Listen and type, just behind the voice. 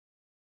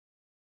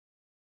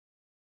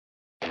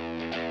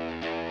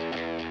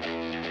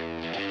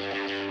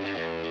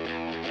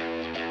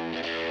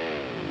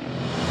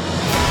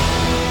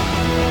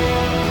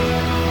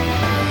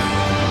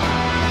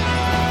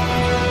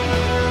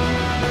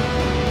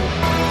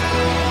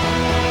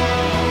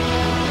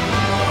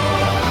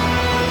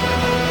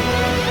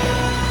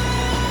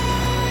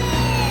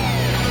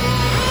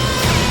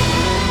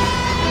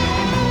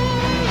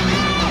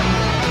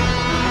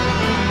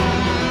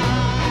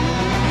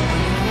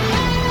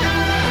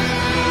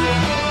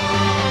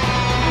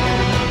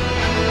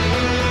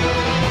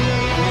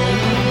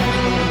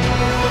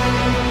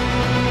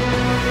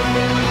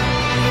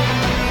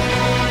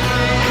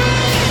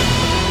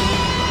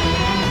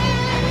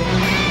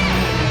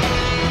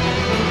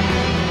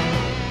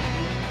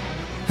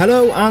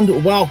Hello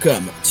and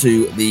welcome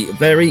to the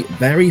very,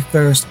 very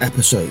first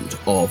episode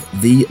of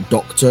the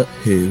Doctor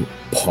Who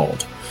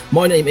pod.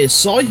 My name is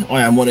Si,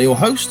 I am one of your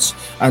hosts,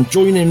 and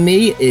joining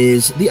me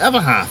is the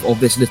other half of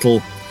this little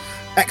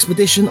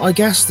expedition, I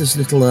guess, this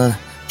little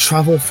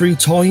travel through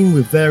time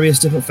with various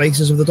different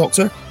faces of the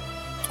Doctor.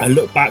 And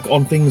look back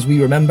on things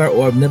we remember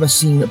or have never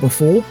seen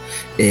before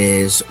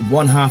is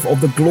one half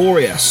of the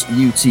glorious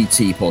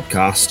UTT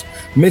podcast,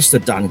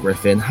 Mr. Dan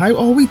Griffin. How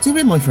are we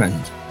doing, my friend?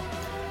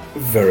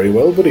 Very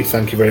well, buddy.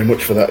 Thank you very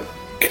much for that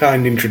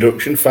kind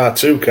introduction. Far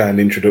too kind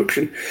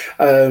introduction.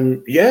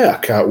 I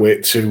can't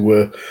wait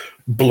to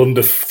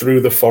blunder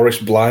through the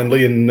forest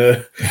blindly and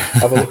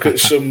have a look at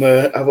some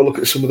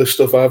of the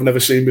stuff I've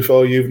never seen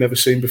before, you've never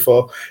seen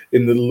before,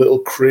 in the little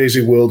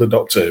crazy world of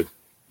Doctor Who.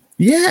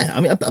 Yeah, I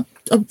mean,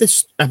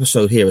 this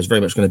episode here is very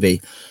much going to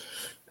be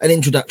an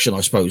introduction, I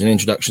suppose, an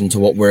introduction to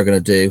what we're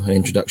going to do, an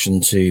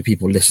introduction to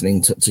people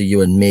listening to you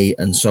and me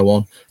and so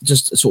on,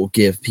 just to sort of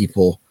give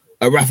people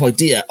a rough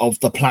idea of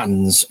the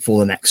plans for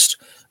the next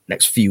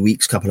few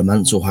weeks, couple of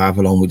months, or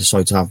however long we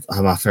decide to have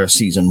our first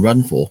season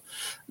run for.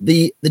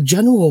 The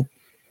general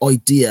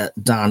idea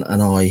Dan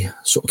and I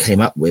sort of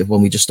came up with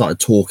when we just started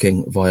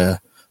talking via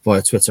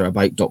Twitter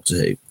about Doctor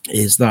Who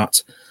is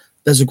that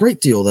there's a great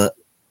deal that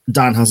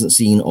Dan hasn't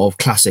seen of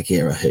classic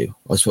era Who.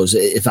 I suppose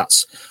if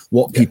that's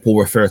what people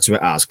refer to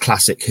it as,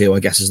 classic Who,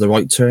 I guess is the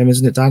right term,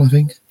 isn't it, Dan? I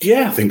think.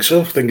 Yeah, I think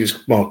so. I think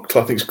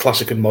it's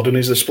classic and modern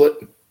is the split.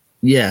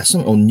 Yeah,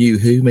 something on New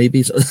Who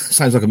maybe.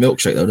 Sounds like a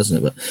milkshake though, doesn't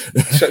it? But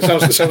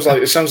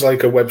it sounds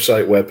like a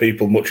website where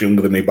people much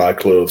younger than me buy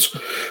clothes.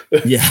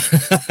 Yeah,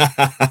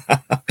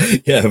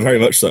 yeah, very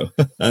much so.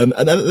 And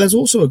then there's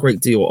also a great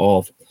deal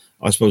of,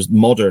 I suppose,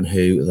 modern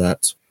Who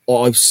that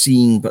I've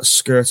seen but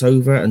skirt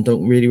over and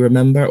don't really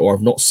remember, or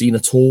I've not seen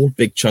at all.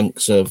 Big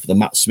chunks of the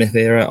Matt Smith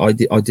era I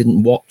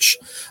didn't watch.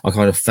 I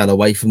kind of fell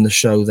away from the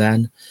show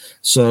then.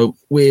 So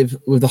with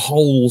the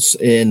holes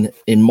in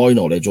my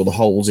knowledge, or the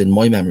holes in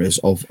my memories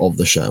of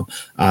the show,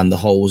 and the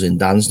holes in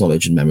Dan's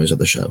knowledge and memories of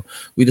the show,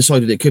 we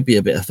decided it could be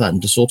a bit of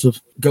fun to sort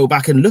of go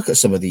back and look at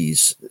some of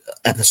these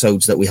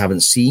episodes that we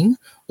haven't seen,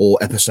 or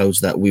episodes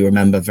that we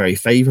remember very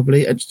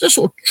favourably, and just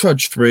sort of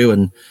trudge through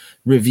and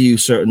review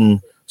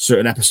certain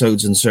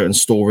episodes and certain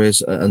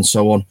stories and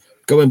so on,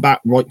 going back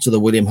right to the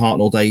William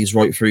Hartnell days,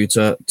 right through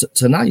to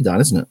now,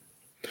 Dan, isn't it?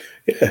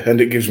 Yeah, and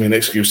it gives me an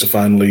excuse to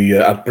finally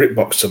add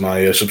BritBox to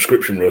my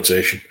subscription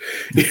rotation,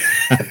 which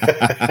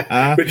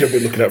I've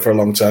been looking at for a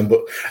long time.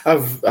 But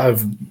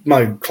I've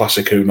my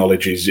classic Who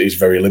knowledge is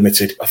very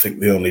limited. I think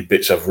the only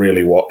bits I've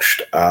really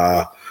watched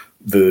are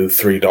the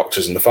 3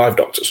 Doctors and the 5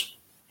 Doctors.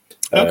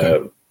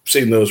 Okay.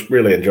 Seen those,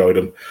 really enjoyed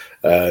them.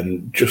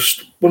 And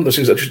just one of those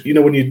things that just,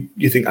 when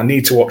you think I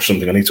need to watch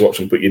something,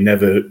 but you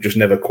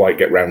never quite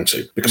get round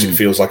to, because it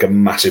feels like a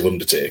massive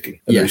undertaking.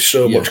 And there's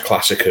so much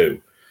classic Who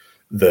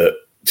that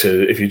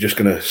if you're just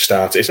going to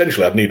start,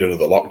 essentially I'd need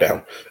another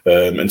lockdown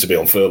and to be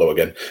on furlough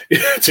again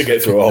to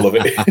get through all of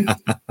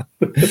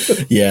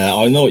it. Yeah,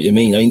 I know what you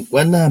mean. I mean,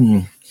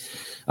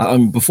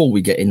 when before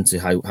we get into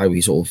how we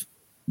sort of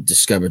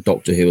discovered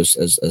Doctor Who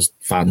as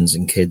fans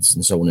and kids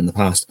and so on in the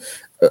past,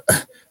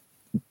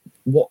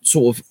 what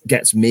sort of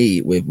gets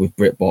me with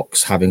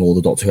BritBox having all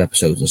the Doctor Who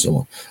episodes and so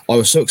on, I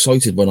was so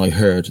excited when I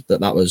heard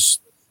that was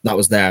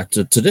there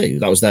to do.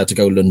 That was there to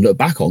go and look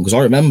back on, because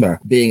I remember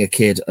being a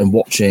kid and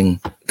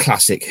watching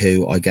classic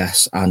Who, I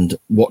guess, and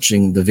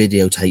watching the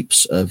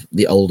videotapes of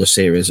the older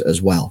series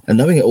as well. And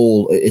knowing it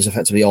all is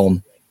effectively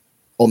on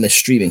this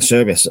streaming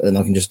service and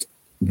I can just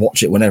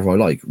watch it whenever I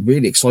like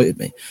really excited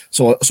me.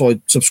 So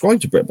I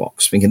subscribed to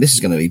BritBox thinking this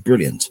is going to be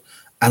brilliant.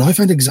 And I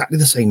found exactly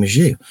the same as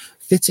you.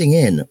 Fitting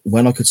in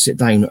when I could sit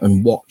down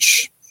and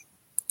watch,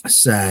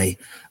 say,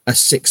 a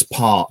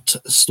 6-part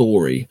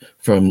story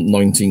from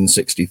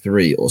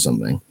 1963 or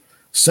something,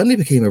 suddenly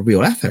became a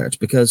real effort,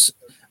 because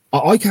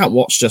I can't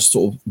watch just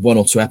sort of 1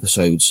 or 2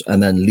 episodes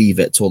and then leave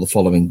it till the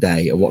following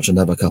day and watch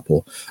another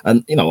couple.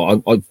 And,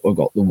 I've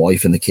got the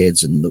wife and the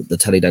kids, and the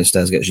telly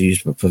downstairs gets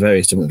used for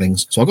various different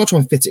things. So I've got to try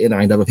and fit it in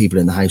around other people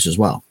in the house as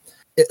well.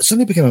 It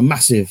suddenly became a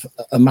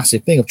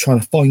massive thing of trying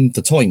to find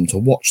the time to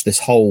watch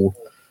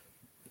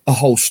a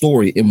whole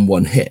story in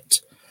one hit.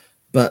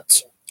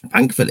 But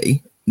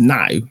thankfully,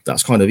 now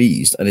that's kind of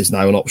eased and is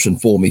now an option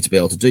for me to be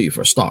able to do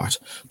for a start.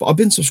 But I've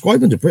been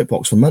subscribing to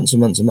BritBox for months and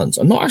months and months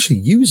and not actually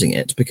using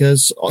it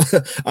because,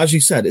 as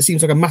you said, it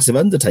seems like a massive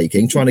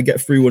undertaking trying to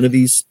get through one of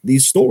these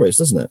stories,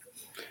 doesn't it?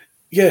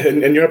 Yeah,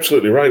 and you're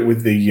absolutely right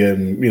with the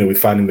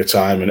with finding the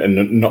time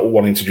and not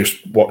wanting to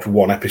just watch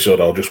one episode.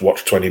 I'll just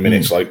watch 20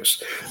 minutes like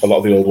a lot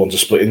of the old ones are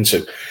split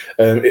into.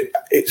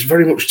 It's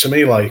very much to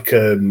me like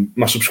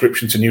my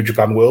subscription to New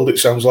Japan World. It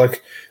sounds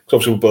like, because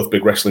obviously we're both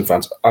big wrestling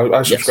fans.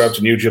 I subscribe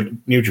to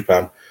New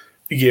Japan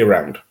year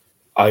round.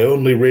 I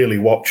only really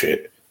watch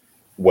it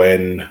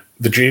when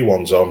the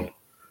G1's on,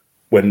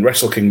 when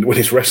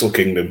it's Wrestle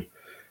Kingdom,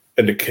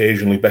 and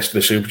occasionally Best of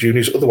the Super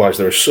Juniors. Otherwise,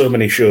 there are so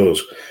many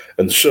shows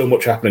and so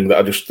much happening that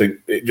I just think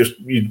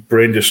your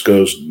brain just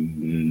goes,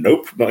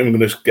 nope, not even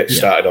going to get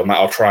started on that.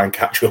 I'll try and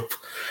catch up.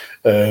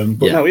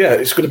 No,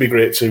 it's going to be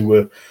great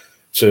to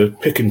to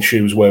pick and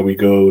choose where we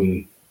go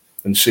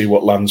and see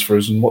what lands for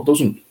us and what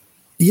doesn't.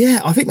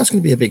 Yeah, I think that's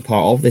going to be a big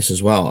part of this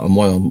as well, and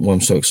why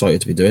I'm so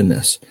excited to be doing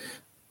this.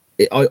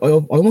 I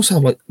almost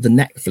have like the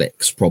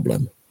Netflix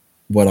problem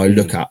when I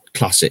look at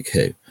Classic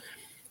Who,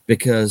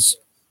 because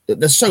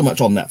there's so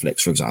much on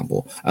Netflix, for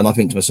example, and I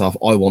think to myself,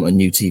 I want a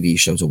new TV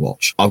show to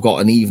watch. I've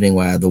got an evening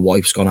where the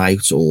wife's gone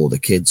out or the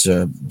kids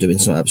are doing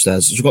something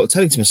upstairs. So I've got to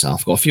tell you to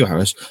myself, I've got a few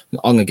hours,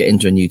 I'm going to get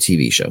into a new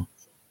TV show.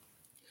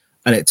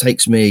 And it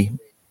takes me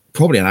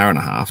probably an hour and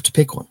a half to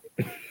pick one.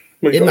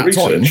 In that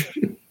time,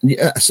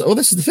 yeah. So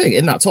this is the thing.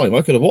 In that time,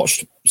 I could have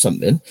watched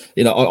something.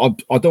 You know,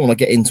 I don't want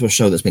to get into a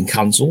show that's been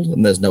cancelled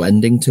and there's no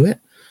ending to it.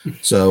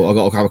 So I've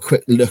got to have a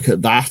quick look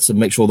at that and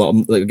make sure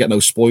that I get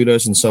no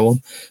spoilers and so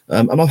on.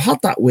 And I've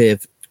had that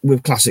with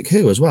Classic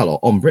Who as well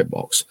on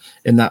BritBox,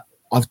 in that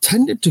I've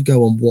tended to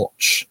go and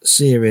watch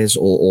series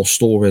or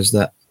stories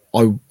that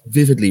I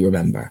vividly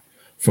remember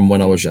from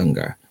when I was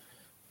younger,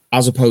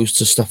 as opposed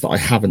to stuff that I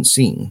haven't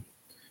seen,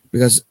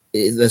 because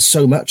there's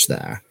so much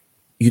there.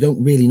 You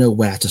don't really know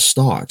where to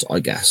start, I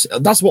guess.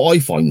 That's what I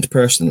find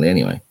personally,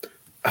 anyway.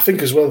 I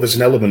think as well, there's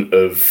an element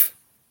of,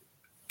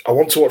 I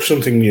want to watch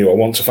something new. I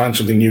want to find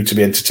something new to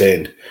be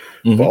entertained.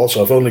 Mm-hmm. But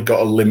also, I've only got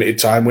a limited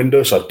time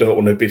window, so I don't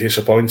want to be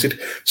disappointed.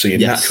 So you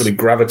naturally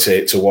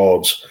gravitate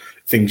towards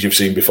things you've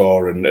seen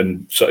before.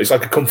 And so it's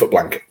like a comfort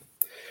blanket.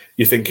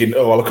 You're thinking,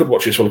 oh, well, I could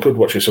watch this, I could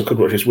watch this.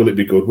 Will it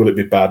be good? Will it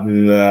be bad?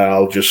 Nah,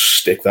 I'll just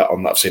stick that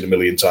on that I've seen a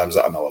million times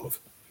that I know I love.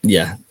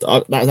 Yeah,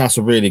 that's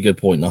a really good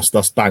point.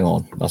 That's bang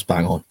on. That's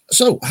bang on.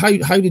 So how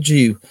did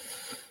you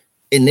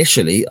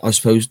initially, I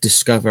suppose,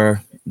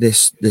 discover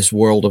this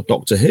world of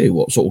Doctor Who?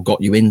 What sort of got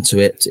you into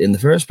it in the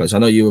first place? I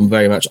know you were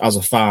very much, as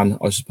a fan,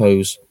 I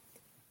suppose,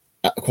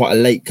 quite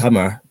a late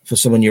comer for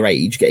someone your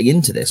age getting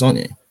into this, aren't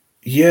you?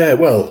 Yeah,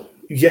 well,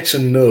 yes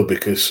and no,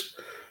 because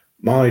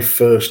my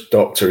first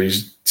Doctor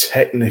is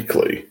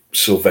technically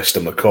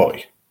Sylvester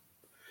McCoy.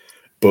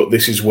 But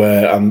this is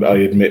where I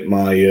admit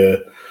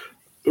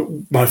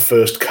my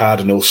first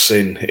cardinal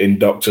sin in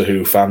Doctor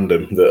Who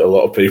fandom that a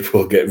lot of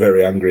people get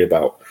very angry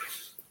about.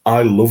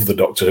 I love the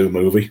Doctor Who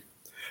movie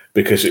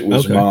because it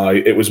was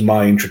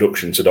my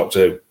introduction to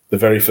Doctor Who. The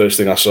very first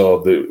thing I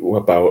saw,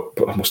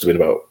 I must have been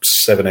about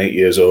 7-8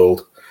 years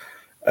old,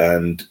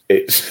 and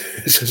it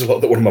says a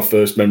lot that one of my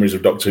first memories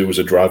of Doctor Who was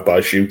a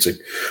drive-by shooting,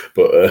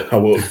 but I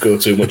won't go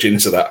too much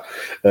into that.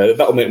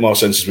 That'll make more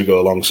sense as we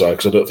go along,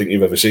 because I don't think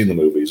you've ever seen the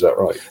movie. Is that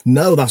right?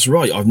 No, that's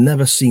right. I've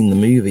never seen the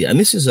movie, and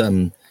this is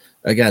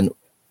again,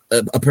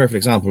 a perfect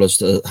example as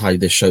to how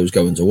this show's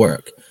going to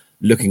work,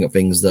 looking at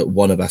things that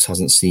one of us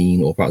hasn't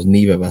seen, or perhaps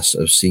neither of us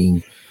have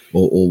seen,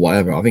 or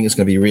whatever. I think it's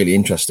going to be really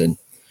interesting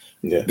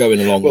going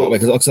along that way,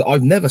 because like I said,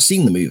 I've never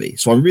seen the movie,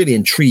 so I'm really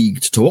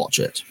intrigued to watch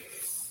it.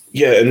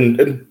 Yeah,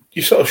 and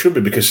you sort of should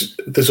be, because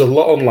there's a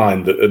lot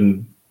online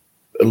and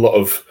a lot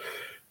of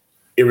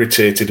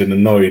irritated and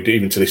annoyed,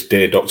 even to this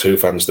day, Doctor Who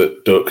fans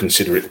that don't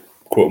consider it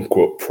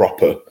quote-unquote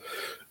proper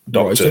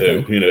Doctor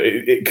Who. You know,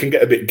 it can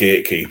get a bit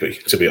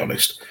gatekeepy, to be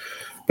honest,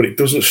 but it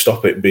doesn't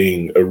stop it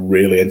being a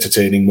really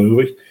entertaining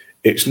movie.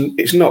 It's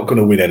not going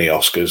to win any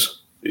Oscars.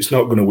 It's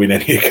not going to win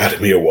any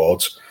Academy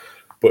Awards.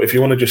 But if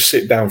you want to just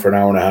sit down for an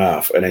hour and a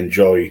half and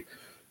enjoy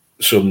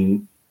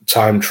some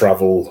time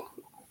travel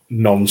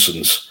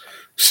nonsense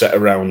set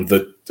around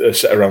the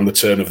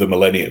turn of the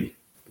millennium,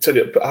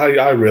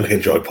 I really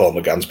enjoyed Paul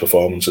McGann's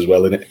performance as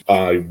well in it.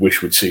 I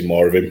wish we'd see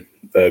more of him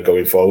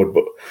going forward.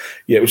 But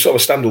yeah, it was sort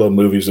of standalone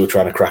movies that were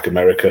trying to crack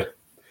America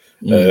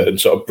and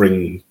sort of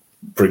bring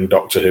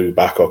Doctor Who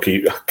back, or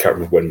I can't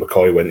remember when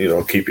McCoy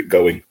went, keep it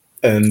going.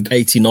 And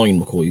 89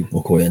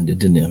 McCoy ended,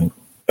 didn't he? I think.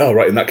 Oh,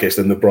 right. In that case,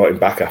 then they brought him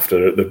back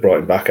after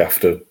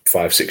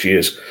 5-6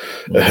 years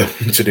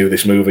to do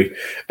this movie,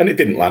 and it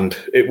didn't land.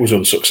 It was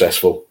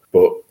unsuccessful.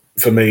 But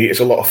for me, it's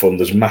a lot of fun.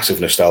 There's massive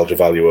nostalgia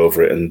value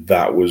over it, and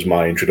that was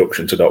my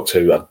introduction to Doctor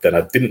Who. Then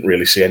I didn't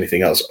really see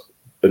anything else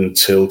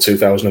until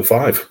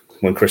 2005,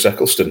 when Chris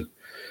Eccleston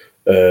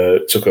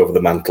took over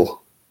the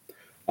mantle.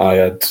 I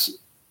had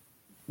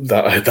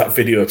that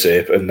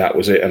videotape, and that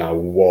was it, and I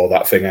wore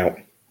that thing out.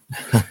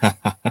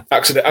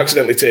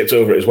 Accidentally taped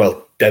over it as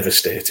well.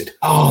 Devastated.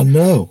 Oh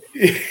no!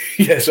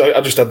 Yeah, so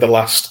I just had the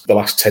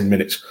last 10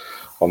 minutes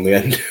on the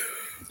end.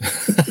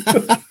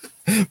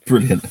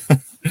 Brilliant.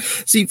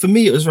 See, for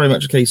me, it was very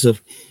much a case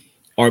of,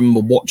 I remember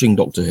watching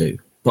Doctor Who,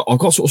 but I've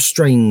got really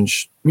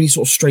strange,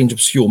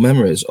 obscure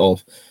memories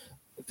of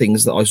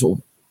things that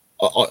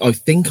I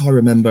think I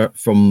remember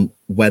from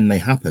when they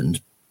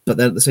happened, but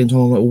then at the same time,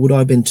 I'm like, would I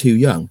have been too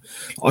young?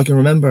 I can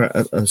remember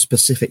a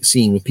specific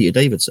scene with Peter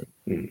Davison,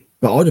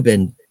 but I'd have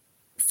been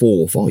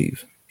 4 or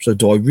 5. So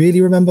do I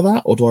really remember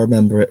that, or do I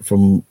remember it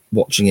from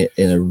watching it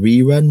in a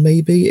rerun?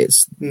 Maybe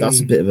that's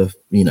a bit of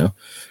a,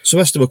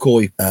 Sylvester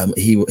McCoy.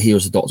 He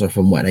was the Doctor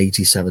from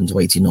 87 to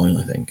 89,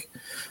 I think,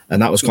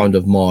 and that was kind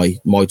of my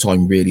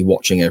time really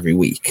watching every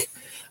week.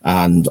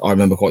 And I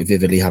remember quite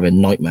vividly having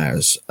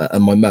nightmares,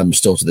 and my mum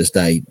still to this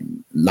day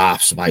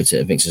laughs about it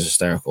and thinks it's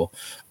hysterical,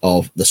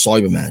 of the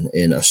Cybermen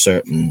in a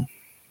certain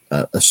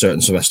a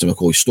certain Sylvester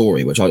McCoy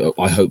story, which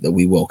I hope that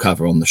we will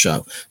cover on the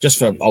show, just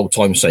for old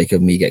time's sake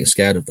of me getting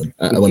scared of them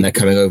when they're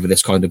coming over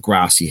this kind of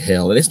grassy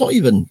hill. And it's not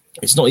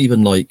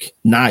even like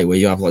now where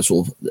you have like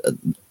sort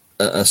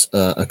of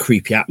a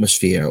creepy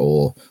atmosphere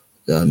or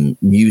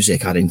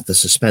music adding to the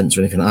suspense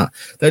or anything like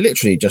that. They're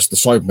literally just the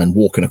Cybermen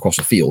walking across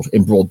a field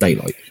in broad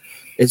daylight.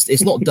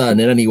 It's not done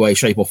in any way,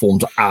 shape, or form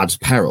to add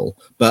peril.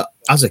 But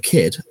as a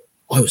kid,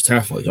 I was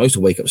terrified. I used to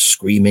wake up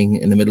screaming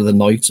in the middle of the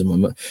night, and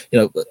my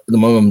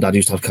mum and dad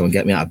used to have to come and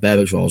get me out of bed,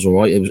 which I was all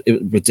right. It was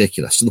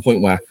ridiculous, to the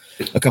point where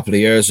a couple of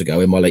years ago,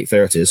 in my late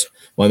 30s,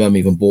 my mum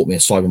even bought me a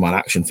Cyberman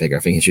action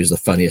figure, thinking she was the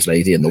funniest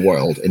lady in the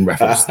world, in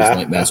reference to these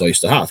nightmares I used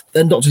to have.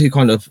 Then Doctor Who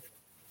kind of,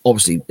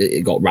 obviously,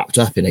 it got wrapped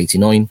up in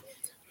 '89.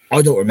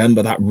 I don't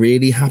remember that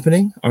really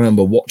happening. I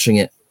remember watching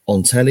it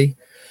on telly,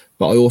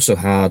 but I also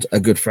had a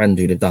good friend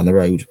who lived down the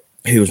road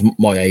who was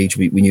my age.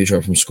 We knew each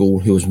other from school,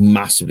 who was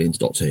massively into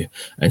Doctor Who.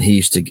 And he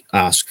used to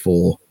ask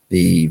for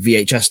the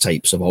VHS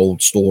tapes of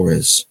old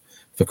stories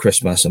for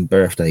Christmas and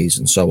birthdays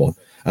and so on.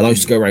 And I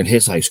used to go around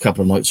his house a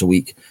couple of nights a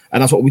week.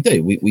 And that's what we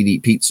do. We'd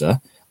eat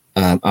pizza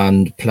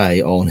and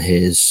play on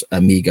his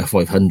Amiga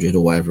 500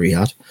 or whatever he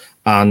had,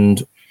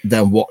 and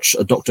then watch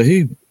a Doctor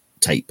Who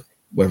tape,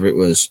 whether it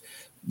was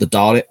the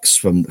Daleks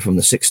from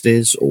the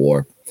 60s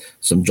or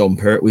some John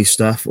Pertwee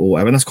stuff or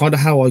whatever. And that's kind of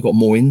how I got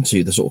more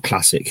into the sort of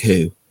classic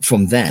Who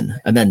from then,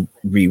 and then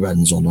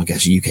reruns on, I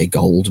guess, UK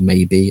Gold,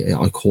 maybe.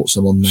 I caught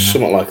some on there.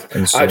 Something like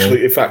that. So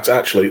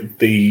Actually,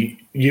 the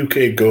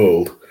UK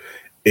Gold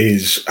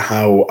is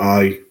how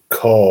I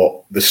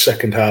caught the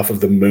second half of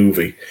the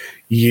movie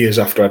years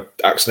after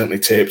I accidentally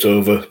taped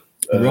over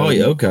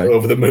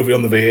over the movie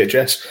on the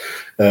VHS.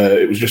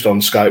 It was just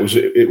on Sky.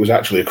 It was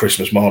actually a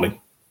Christmas morning.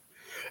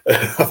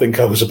 I think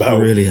I was about...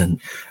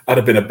 Brilliant. I'd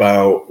have been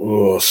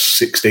about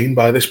 16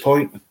 by this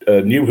point.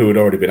 Knew Who had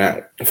already been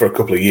out for a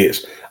couple of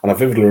years. And I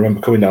vividly remember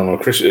coming down on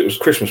it was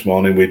Christmas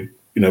morning. We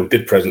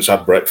did presents,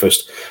 had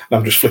breakfast. And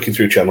I'm just flicking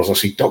through channels. I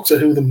see Doctor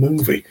Who, the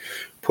movie.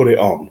 Put it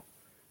on.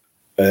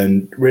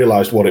 And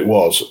realised what it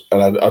was.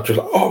 And I just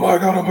like, oh my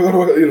God.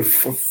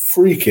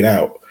 Freaking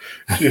out.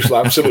 Just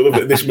like,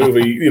 absolutely. This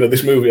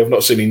movie I've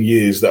not seen in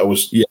years, that I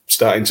was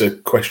starting to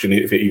question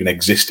if it even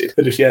existed.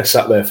 I just,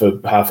 sat there for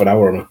half an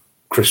hour on a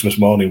Christmas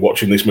morning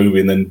watching this movie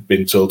and then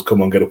being told,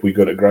 come on, get up, you're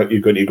going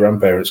to your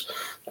grandparents.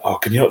 Oh,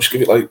 can you not just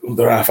give it like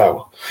another half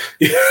hour?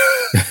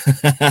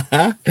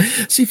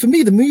 See, for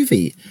me, the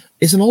movie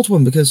is an odd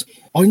one because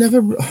I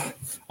remember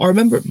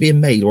it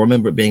being made, or I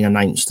remember it being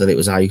announced that it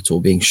was out or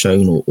being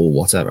shown or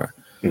whatever.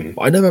 Mm-hmm.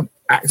 But I never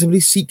actively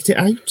seeked it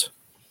out.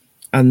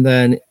 And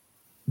then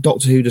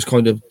Doctor Who just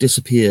kind of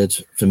disappeared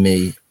for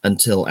me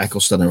until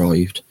Eccleston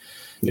arrived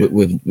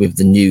with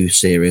the new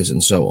series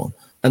and so on.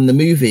 And the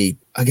movie,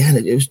 again,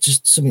 it was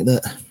just something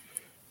that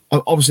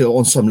obviously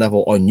on some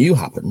level I knew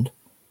happened,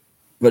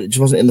 but it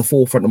just wasn't in the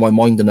forefront of my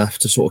mind enough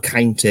to sort of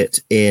count it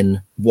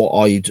in what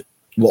I'd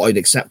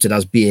accepted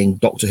as being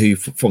Doctor Who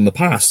from the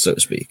past, so to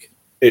speak.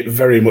 It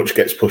very much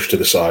gets pushed to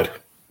the side,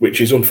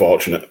 which is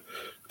unfortunate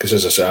because,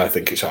 as I say, I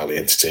think it's highly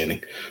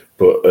entertaining.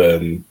 But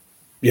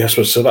I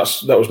suppose so.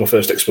 That was my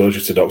first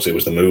exposure to Doctor Who,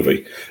 was the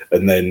movie,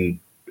 and then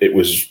it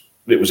was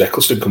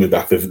Eccleston coming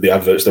back, the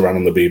adverts that ran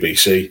on the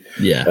BBC,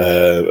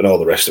 and all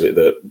the rest of it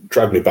that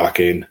dragged me back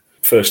in.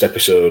 First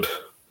episode,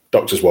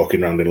 Doctor's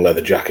walking around in a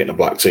leather jacket and a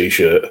black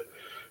T-shirt.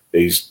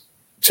 He's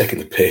taking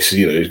the piss,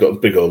 he's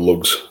got big old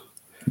lugs.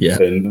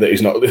 Yeah. And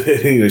he's not,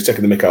 he's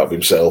taking the mick out of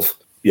himself.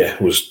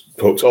 Yeah, was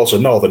hooked. Also,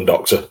 Northern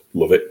Doctor,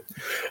 love it.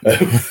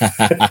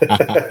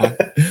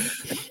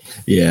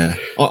 Yeah,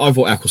 I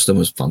thought Eccleston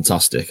was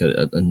fantastic.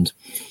 And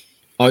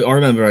I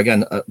remember,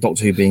 again,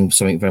 Doctor Who being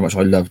something very much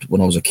I loved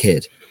when I was a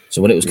kid.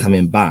 So when it was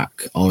coming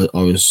back, I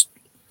was,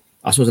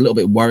 I suppose, a little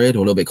bit worried or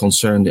a little bit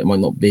concerned it might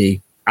not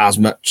be as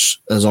much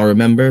as I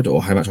remembered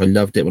or how much I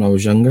loved it when I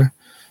was younger.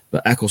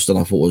 But Eccleston,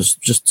 I thought, was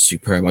just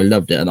superb. I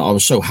loved it. And I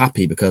was so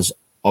happy because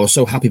I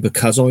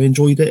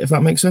enjoyed it, if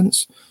that makes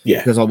sense. Yeah.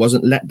 Because I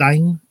wasn't let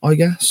down, I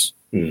guess.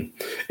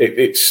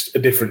 It's a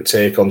different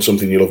take on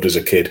something you loved as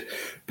a kid,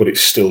 but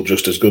it's still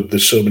just as good.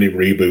 There's so many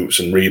reboots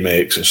and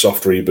remakes and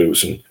soft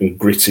reboots and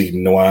gritty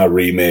noir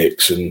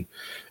remakes and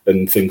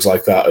things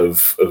like that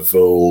of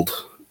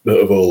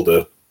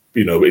older,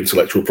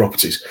 intellectual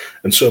properties.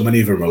 And so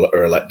many of them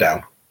are let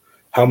down.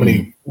 How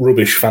many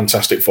rubbish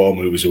Fantastic Four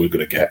movies are we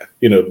going to get?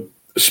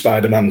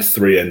 Spider-Man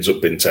 3 ends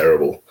up being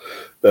terrible.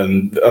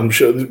 And I'm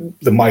sure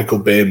the Michael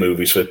Bay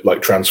movies for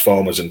like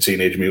Transformers and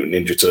Teenage Mutant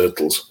Ninja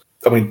Turtles.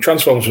 I mean,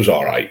 Transformers was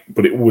all right,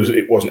 but it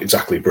wasn't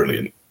exactly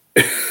brilliant.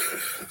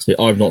 See,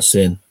 I've not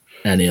seen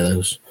any of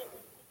those.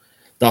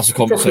 That's a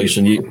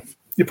conversation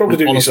you probably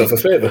do yourself a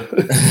favour.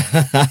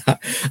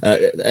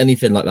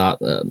 Anything like that,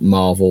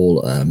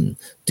 Marvel,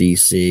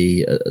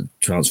 DC,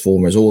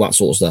 Transformers, all that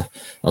sort of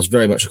stuff. That's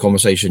very much a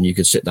conversation you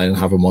could sit down and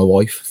have with my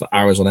wife for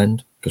hours on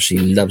end because she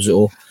loves it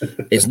all.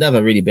 It's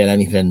never really been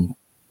anything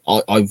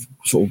I've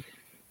sort of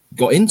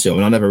got into. I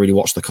mean, I never really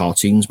watched the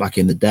cartoons back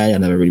in the day. I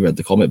never really read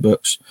the comic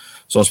books.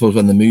 So I suppose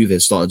when the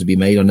movies started to be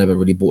made, I never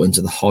really bought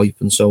into the hype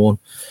and so on.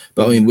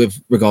 But I mean,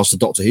 with regards to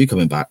Doctor Who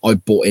coming back, I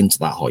bought into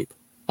that hype.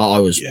 I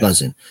was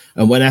buzzing.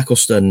 And when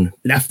Eccleston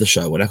left the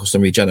show, when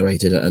Eccleston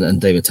regenerated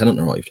and David Tennant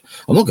arrived,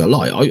 I'm not going to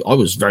lie, I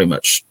was very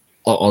much,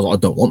 I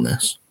don't want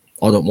this.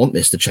 I don't want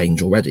this to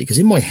change already. Because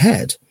in my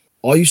head,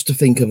 I used to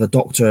think of the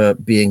Doctor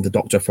being the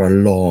Doctor for a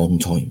long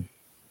time.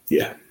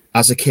 Yeah.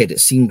 As a kid, it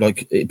seemed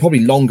like probably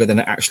longer than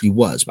it actually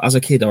was. But as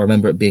a kid, I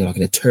remember it being like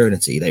an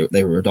eternity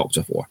they were a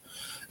Doctor for.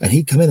 And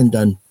he'd come in and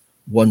done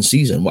one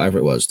season, whatever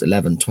it was,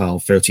 11,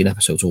 12, 13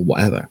 episodes or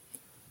whatever.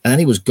 And then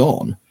he was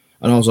gone.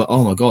 And I was like,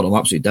 oh my God, I'm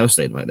absolutely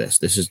devastated by this.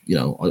 This is,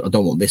 I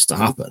don't want this to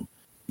happen.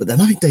 But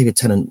then I think David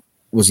Tennant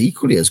was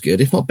equally as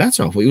good, if not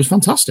better. I thought he was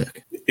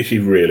fantastic. He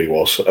really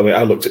was. I mean,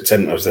 I looked at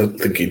Tennant, I was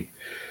thinking,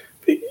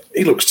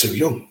 he looks too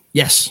young.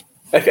 Yes.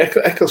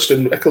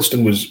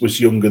 Eccleston was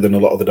younger than a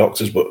lot of the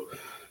Doctors, but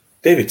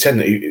David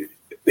Tennant,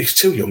 he's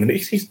too young and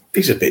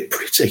he's a bit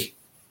pretty.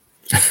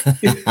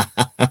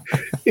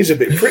 He's a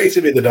bit pretty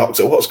to be the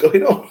Doctor. What's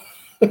going on?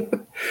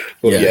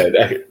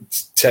 But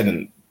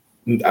Tennant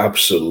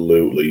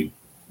absolutely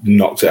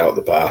knocked it out of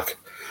the park.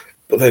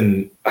 But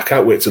then I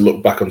can't wait to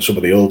look back on some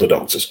of the older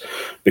Doctors,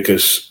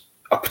 because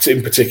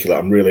in particular,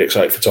 I'm really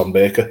excited for Tom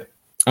Baker.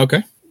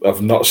 Okay. I've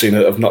seen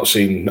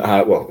virtually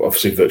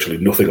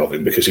nothing of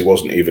him, because he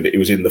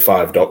was in the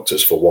 5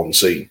 Doctors for one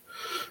scene.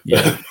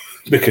 Yeah.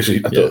 Because I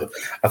don't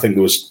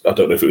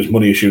know if it was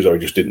money issues or he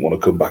just didn't want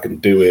to come back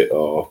and do it,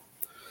 or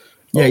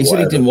he said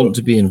he didn't want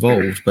to be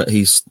involved, but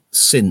he's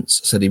since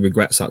said he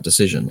regrets that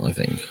decision. I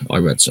think I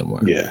read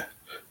somewhere. Yeah.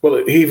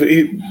 Well,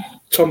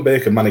 Tom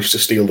Baker managed to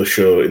steal the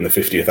show in the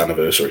 50th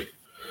anniversary.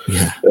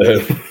 Yeah.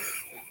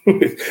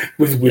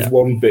 With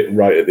one bit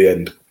right at the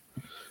end.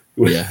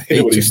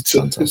 It's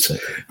fantastic.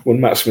 When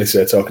Matt Smith's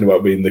there talking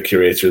about being the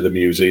curator of the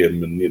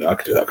museum, and I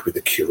could be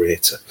the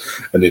curator,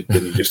 and then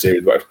you just hear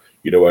it, I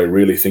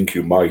really think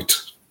you might.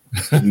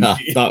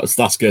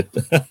 That's good.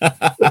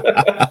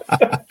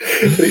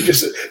 It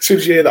just, as soon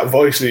as you hear that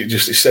voice, it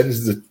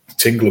sends the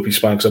tingle up his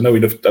spine. Because I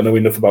know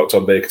enough about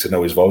Tom Baker to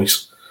know his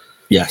voice.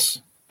 Yes.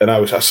 And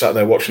I sat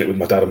there watching it with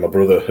my dad and my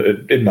brother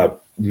in my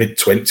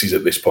mid-20s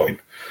at this point.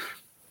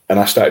 And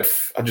I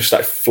just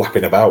started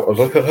flapping about. I was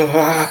like,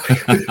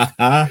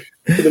 and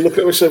they looked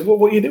at me and said, well,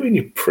 what are you doing,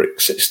 you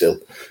prick? Sit still.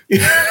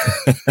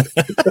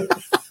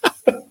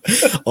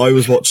 I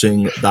was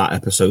watching that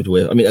episode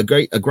with,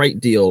 a great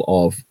deal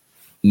of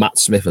Matt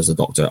Smith as the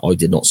Doctor I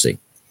did not see.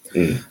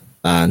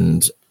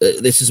 And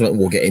this is something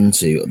we'll get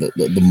into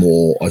the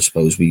more, I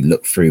suppose, we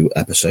look through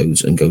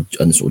episodes and go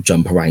and sort of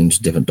jump around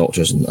to different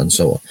Doctors and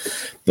so on.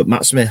 But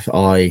Matt Smith,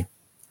 I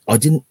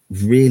didn't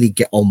really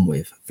get on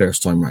with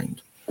first time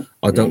round.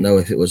 I don't know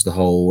if it was the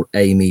whole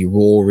Amy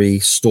Rory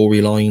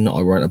storyline.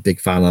 I weren't a big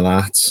fan of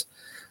that.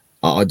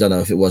 I don't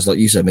know if it was, like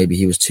you said, maybe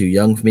he was too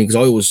young for me, because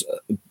I always,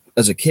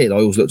 as a kid, I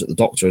always looked at the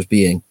Doctor as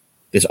being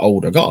this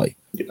older guy.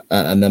 Yeah.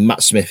 And then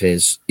Matt Smith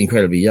is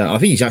incredibly young. I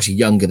think he's actually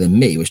younger than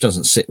me, which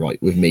doesn't sit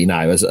right with me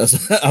now as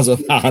a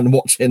fan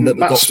watching that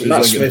the Doctor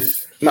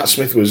Matt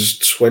Smith was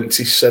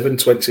 27,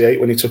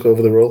 28 when he took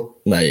over the role.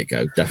 There you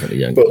go, definitely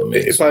younger than me.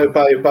 But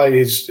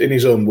in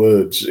his own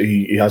words,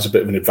 he has a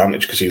bit of an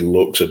advantage because he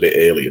looks a bit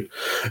alien.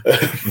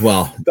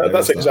 Well,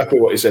 that's exactly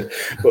what he said.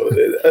 But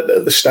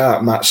at the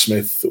start, Matt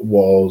Smith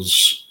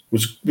was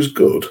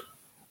good.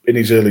 In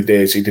his early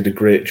days, he did a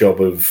great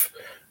job of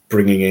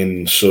bringing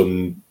in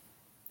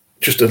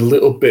just a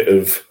little bit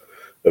of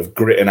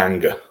grit and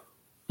anger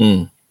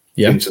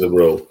into the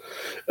role.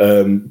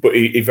 But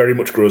he very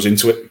much grows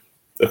into it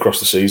across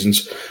the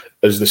seasons.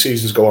 As the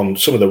seasons go on,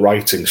 some of the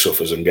writing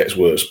suffers and gets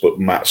worse,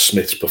 but Matt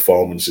Smith's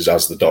performances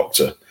as the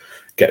Doctor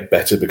get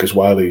better, because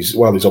while he's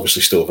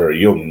obviously still very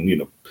young,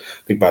 I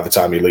think by the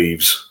time he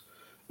leaves,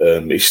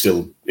 he's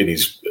still in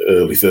his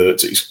early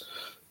 30s.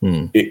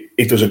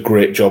 He does a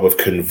great job of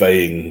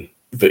conveying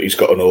that he's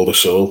got an older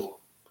soul,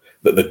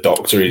 that the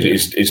Doctor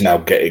is now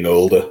getting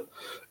older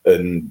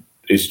and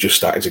is just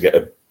starting to get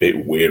a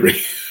bit weary.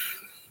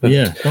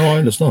 Yeah, I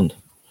understand.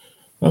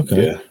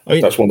 Okay. Yeah,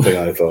 that's one thing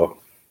I thought.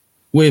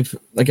 With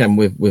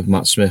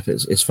Matt Smith,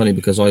 it's funny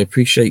because I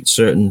appreciate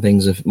certain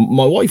things. Of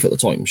my wife at the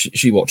time,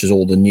 she watches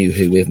all the new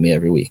Who with me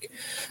every week.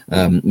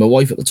 My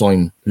wife at the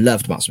time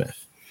loved Matt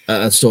Smith,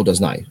 and still does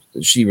now.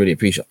 She really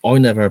appreciates. I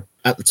never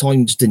at the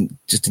time just didn't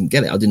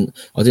get it. I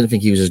didn't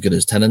think he was as good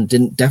as Tennant.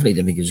 Definitely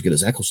didn't think he was as good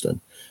as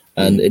Eccleston,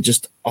 and it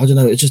just, I don't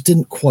know, it just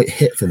didn't quite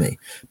hit for me.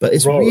 But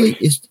it's Rory.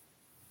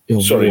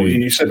 Sorry, Rory.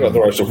 You said about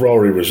the right. So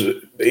Rory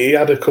he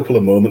had a couple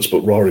of moments,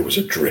 but Rory was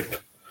a drip.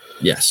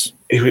 Yes.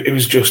 It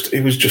was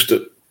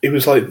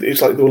like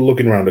they were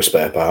lugging around a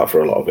spare part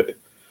for a lot of it,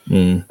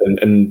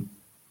 and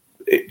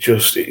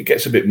it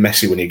gets a bit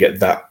messy when you get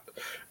that.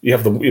 You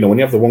have when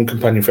you have the one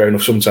companion, fair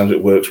enough. Sometimes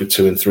it works with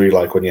 2 and 3,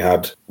 like when you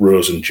had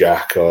Rose and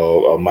Jack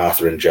or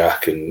Martha and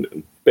Jack, and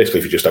basically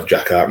if you just have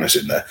Jack Harkness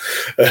in there,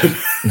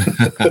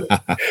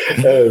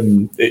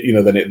 then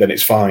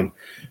it's fine.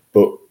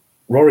 But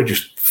Rory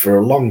just for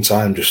a long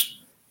time just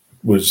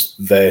was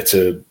there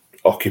to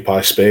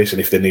occupy space,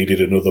 and if they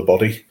needed another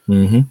body.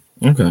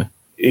 Okay.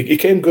 He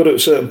came good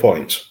at certain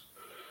points,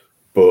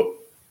 but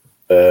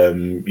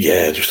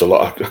just a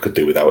lot I could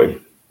do without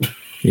him.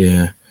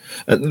 Yeah.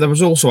 There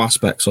was also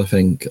aspects, I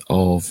think,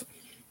 of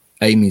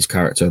Amy's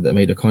character that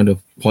made her kind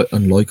of quite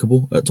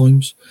unlikable at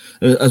times.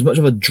 As much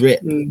of a drip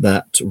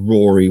that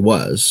Rory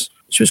was,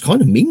 she was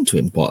kind of mean to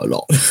him quite a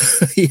lot.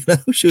 You know,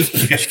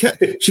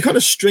 she kind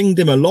of stringed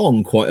him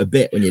along quite a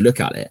bit when you look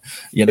at it.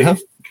 You know,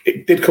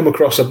 it did come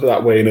across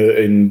that way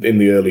in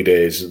the early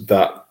days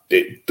that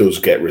it does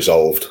get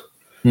resolved.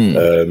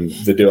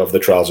 They do have the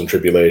trials and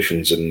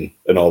tribulations and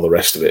all the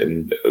rest of it,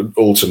 and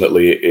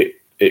ultimately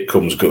it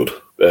comes good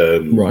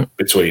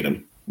between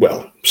them.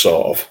 Well,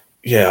 sort of.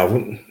 Yeah, I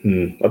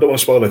don't want to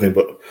spoil anything,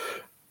 but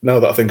now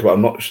that I think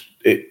about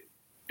it,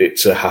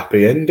 it's a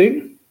happy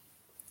ending.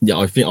 Yeah,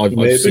 I think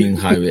I've seen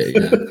how it.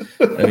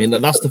 Yeah. I mean,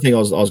 that's the thing I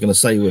was going to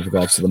say with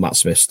regards to the Matt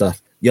Smith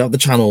stuff. You have the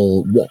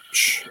channel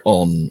Watch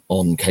on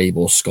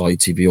cable, Sky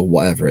TV, or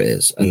whatever it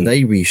is, and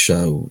they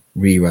re-show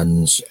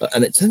reruns,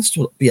 and it tends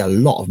to be a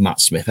lot of Matt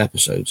Smith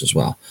episodes as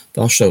well.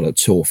 They'll show like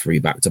 2 or 3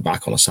 back to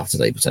back on a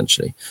Saturday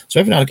potentially. So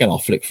every now and again, I'll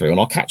flick through and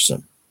I'll catch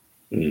them.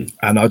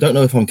 And I don't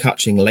know if I'm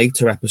catching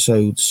later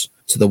episodes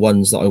to the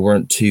ones that I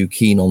weren't too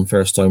keen on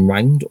first time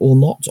round or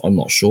not. I'm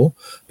not sure,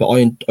 but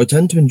I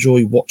tend to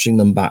enjoy watching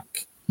them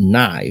back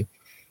now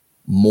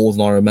more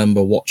than I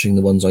remember watching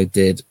the ones I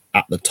did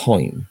at the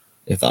time,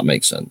 if that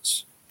makes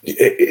sense.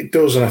 It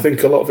does, and I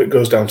think a lot of it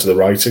goes down to the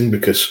writing,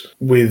 because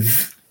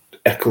with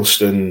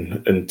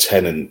Eccleston and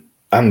Tennant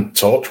and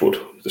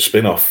Torchwood, the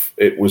spin-off,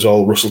 it was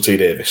all Russell T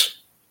Davies,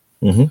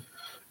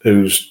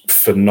 who's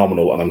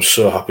phenomenal, and I'm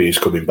so happy he's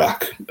coming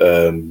back.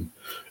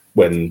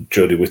 When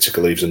Jodie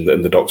Whittaker leaves and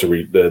the Doctor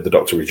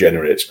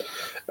regenerates,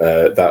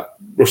 that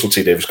Russell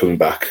T Davies coming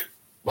back,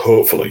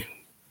 hopefully,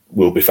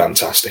 will be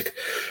fantastic.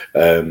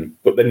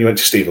 But then you went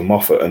to Stephen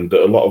Moffat, and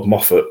a lot of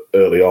Moffat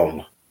early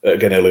on in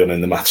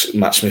the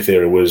Matt Smith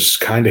era, was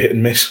kind of hit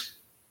and miss.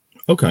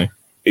 Okay.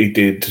 He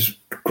did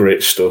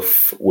great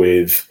stuff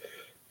with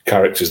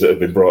characters that have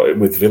been brought in,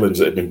 with villains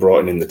that have been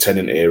brought in the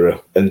Tennant era,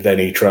 and then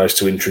he tries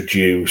to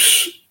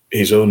introduce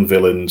his own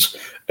villains,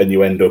 and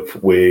you end up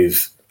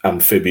with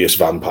amphibious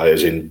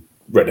vampires in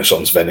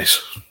Renaissance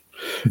Venice.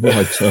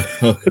 Right.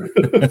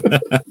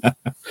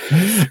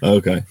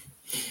 Okay.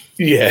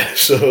 Yeah,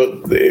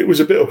 so it was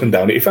a bit up and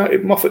down.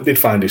 Moffat did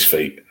find his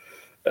feet,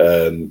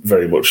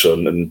 very much so,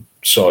 and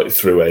saw it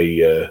through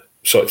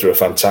a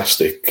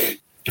fantastic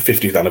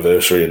 50th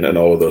anniversary and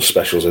all of those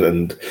specials,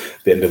 and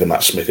the end of the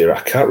Matt Smith era.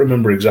 I can't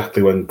remember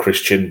exactly when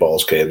Chris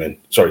Chibnall came in.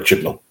 Sorry,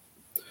 Chibnall.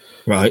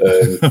 Right.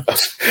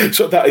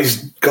 So that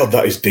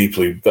is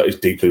deeply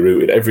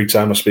rooted. Every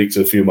time I speak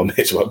to a few of my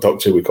mates about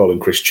Doctor Who, we call him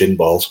Chris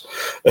Chinballs.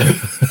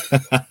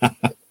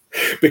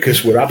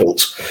 Because we're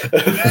adults.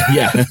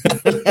 Yeah.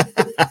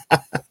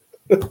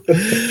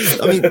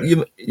 I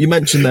mean, you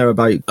mentioned there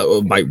about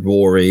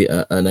Rory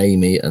and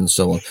Amy and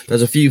so on.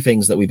 There's a few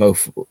things that we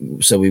both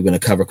said we were going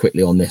to cover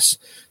quickly on this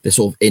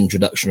sort of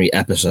introductory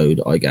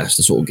episode, I guess,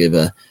 to sort of give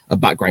a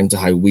background to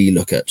how we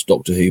look at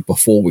Doctor Who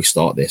before we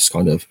start this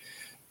kind of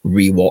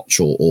rewatch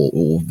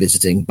or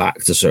visiting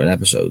back to certain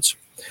episodes.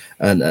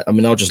 And I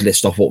mean, I'll just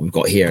list off what we've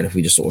got here, and if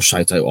we just sort of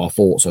shout out our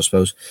thoughts, I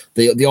suppose.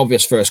 The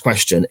obvious first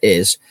question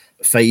is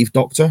fave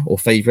Doctor or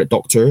favourite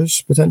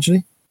Doctors,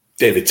 potentially?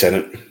 David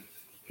Tennant.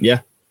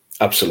 Yeah.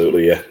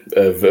 Absolutely, yeah.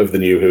 Of the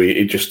New Who,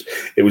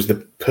 it was the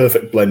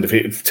perfect blend of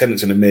it.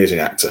 Tennant's an amazing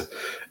actor.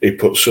 He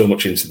put so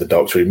much into the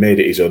Doctor. He made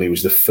it his own. He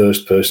was the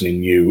first person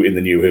in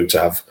the New Who to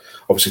have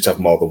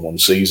more than one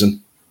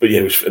season. But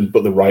yeah,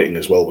 but the writing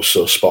as well was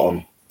so spot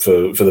on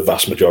for the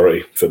vast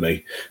majority for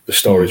me. The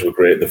stories were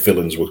great. The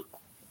villains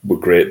were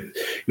great. You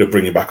know,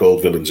 bringing back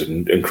old villains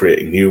and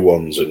creating new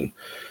ones, and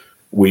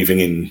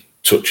weaving in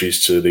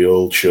touches to the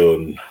old show,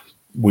 and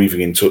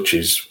weaving in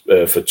touches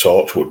for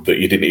Torchwood that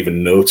you didn't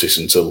even notice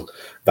until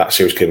that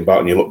series came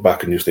about, and you look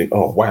back and you think,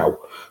 oh wow,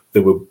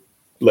 they were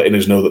letting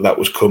us know that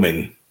was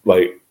coming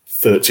like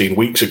 13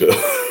 weeks ago.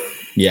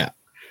 Yeah.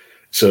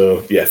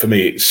 So yeah, for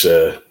me it's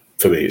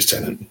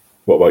Tennant.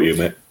 What about you,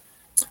 mate?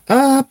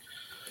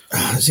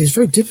 It's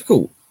very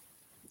difficult.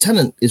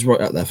 Tennant is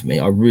right out there for me.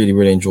 I really,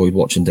 really enjoyed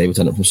watching David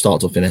Tennant from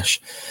start to finish,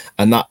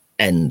 and that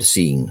end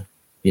scene,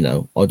 you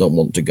know, I don't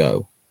want to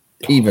go.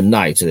 Even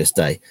now to this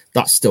day,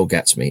 that still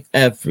gets me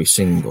every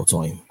single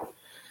time.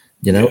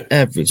 You know,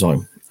 every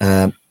time.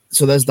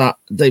 So there's that.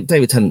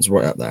 David Tennant's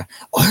right up there.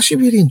 I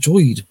actually really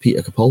enjoyed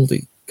Peter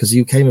Capaldi because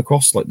he came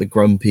across like the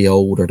grumpy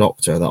older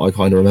Doctor that I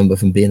kind of remember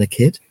from being a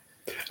kid.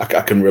 I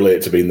can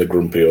relate to being the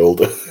grumpy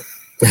older.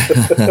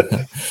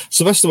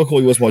 Sylvester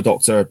McCoy was my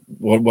Doctor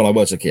when I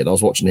was a kid. I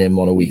was watching him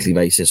on a weekly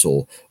basis,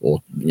 or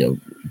you know,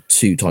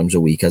 2 times a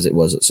week as it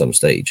was at some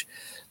stage.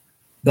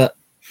 But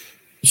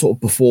sort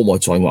of before my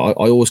time, I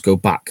always go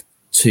back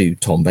to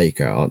Tom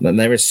Baker, and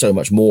there is so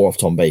much more of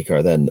Tom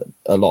Baker than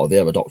a lot of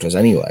the other Doctors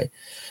anyway.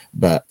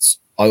 But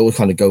I always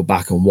kind of go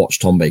back and watch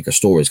Tom Baker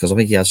stories because I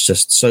think he has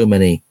just so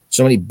many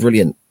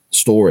brilliant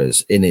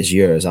stories in his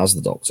years as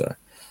the Doctor,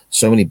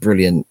 so many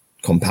brilliant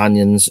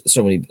companions,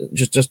 so many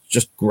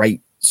just great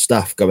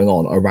stuff going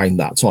on around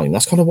that time.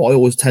 That's kind of what I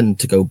always tend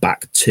to go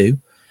back to.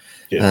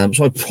 Yeah.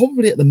 So I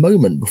probably at the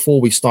moment, before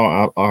we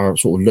start our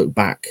sort of look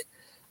back,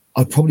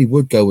 I probably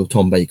would go with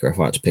Tom Baker if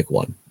I had to pick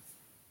one.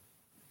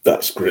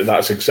 That's great.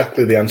 That's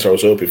exactly the answer I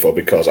was hoping for,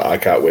 because I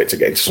can't wait to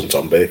get into some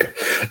Tom Baker.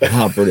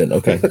 Brilliant.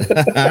 Okay.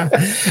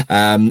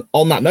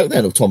 On that note,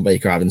 then, of Tom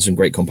Baker having some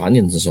great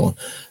companions and so on,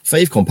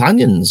 fave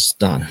companions,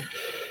 Dan?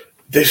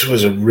 This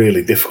was a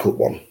really difficult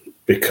one,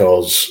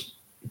 because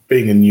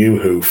being a new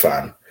Who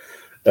fan,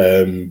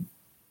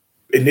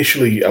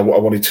 initially I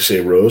wanted to say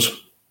Rose,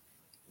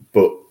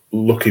 but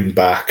looking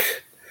back,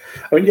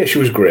 I mean, yeah, she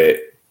was great,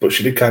 but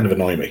she did kind of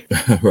annoy me.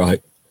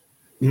 Right.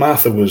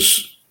 Martha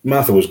was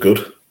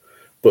good.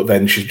 But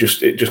then it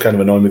just kind of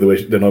annoyed me the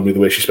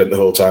way she spent the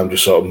whole time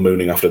just sort of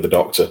mooning after the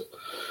Doctor.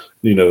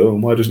 You know,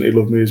 why doesn't he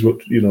love me as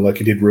much? You know, like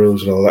he did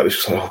Rose and all that. It's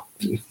just like,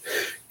 oh,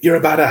 you're a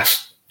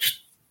badass. Just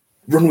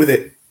run with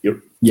it.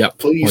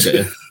 Please.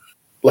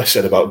 Less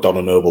said about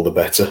Donna Noble, the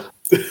better.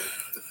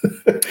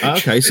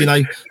 Okay,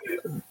 so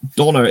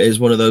Donna is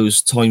one of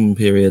those time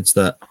periods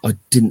that I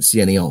didn't see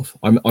any of.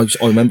 I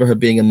remember her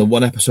being in the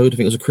one episode. I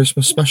think it was a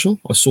Christmas special.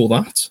 I saw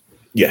that.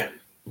 Yeah.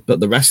 But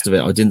the rest of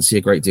it, I didn't see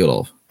a great deal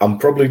of. I'm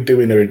probably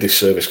doing her a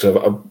disservice, because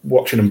I'm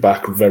watching them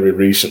back very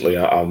recently.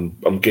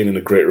 I'm gaining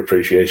a greater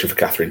appreciation for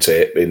Catherine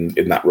Tate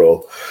in that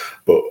role.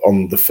 But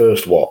on the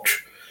first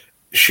watch,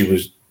 she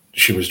was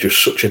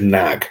just such a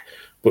nag,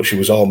 but she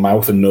was all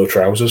mouth and no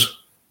trousers.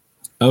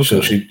 Okay.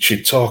 So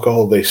she'd talk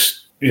all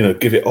this, you know,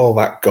 give it all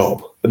that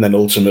gob, and then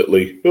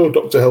ultimately, oh,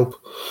 Doctor, help.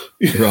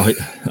 Right.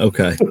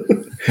 Okay.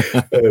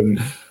 And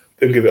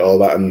give it all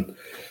that, and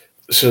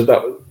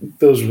so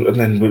and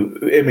then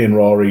with Amy and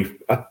Rory,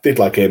 I did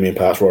like Amy in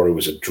parts. Rory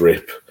was a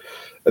drip.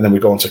 And then we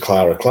go on to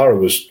Clara. Clara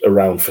was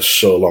around for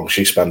so long.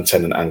 She spanned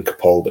Tennant and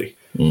Capaldi.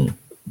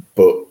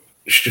 But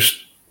she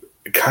just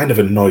kind of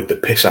annoyed the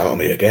piss out of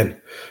me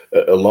again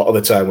a lot of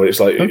the time, where it's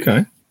like,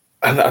 okay.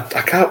 And I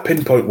can't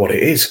pinpoint what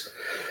it is.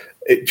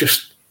 It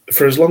just,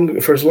 for as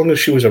long as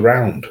she was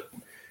around,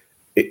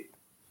 it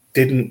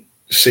didn't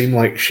seem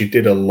like she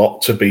did a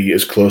lot to be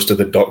as close to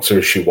the Doctor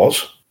as she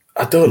was.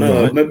 I don't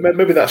know. Right.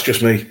 Maybe that's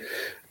just me.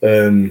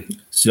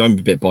 See, I'm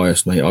a bit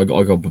biased, mate. I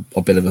got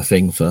a bit of a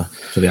thing for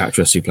the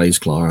actress who plays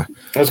Clara.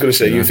 I was going to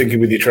say, you're thinking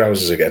with your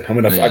trousers again. I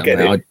mean, I get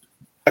it.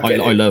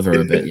 I love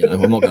her a bit. You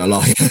know, I'm not going to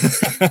lie.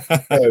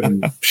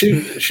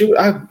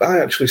 I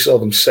actually saw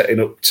them setting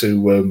up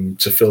to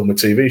film a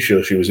TV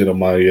show she was in on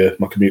my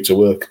commute to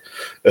work.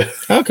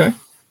 Okay.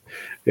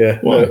 Yeah.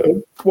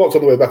 Walked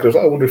on the way back and I was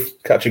like, I wonder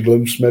if catch a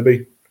glimpse,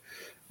 maybe.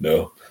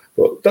 No.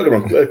 But don't get me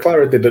wrong,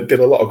 Clara did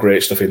a lot of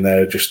great stuff in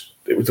there. It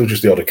was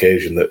just the odd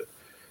occasion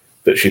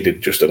that she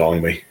did just annoy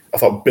me. I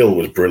thought Bill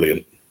was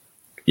brilliant.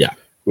 Yeah.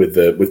 With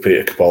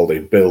Peter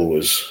Capaldi, Bill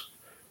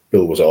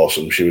was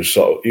awesome. She was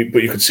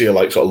but you could see her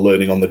like sort of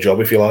learning on the job,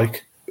 if you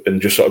like,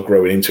 and just sort of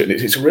growing into it. And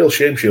it's a real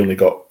shame she only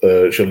got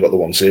the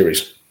one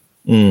series.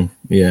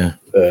 Yeah.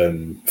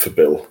 For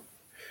Bill,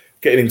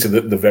 getting into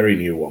the very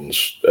new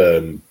ones,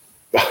 I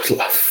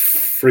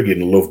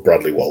friggin' love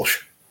Bradley Walsh.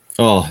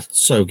 Oh,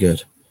 so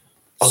good.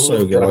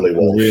 So good. I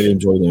really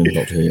enjoyed them in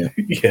Doctor Who.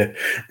 Yeah,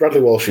 Bradley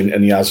Walsh and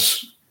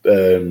Yaz.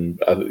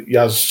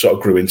 Yaz sort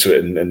of grew into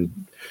it,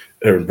 and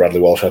her and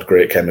Bradley Walsh had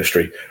great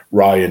chemistry.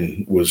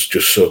 Ryan was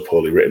just so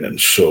poorly written and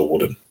so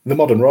wooden. The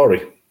modern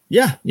Rory.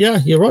 Yeah,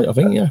 you're right. I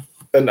think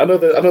And I know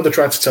they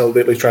tried to tell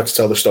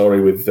the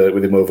story with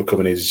him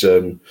overcoming his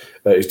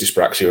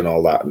dyspraxia and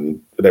all that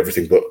and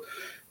everything, but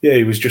yeah,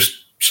 he was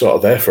just sort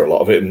of there for a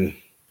lot of it and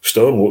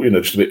stone,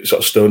 just a bit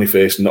sort of stony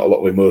faced and not a lot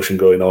of emotion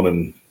going on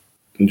and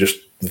just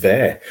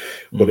there.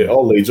 But it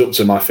all leads up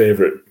to my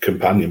favourite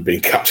companion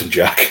being Captain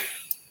Jack.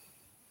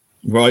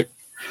 Right.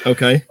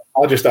 Okay.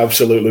 I just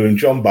absolutely, and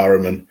John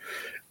Barrowman,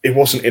 it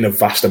wasn't in a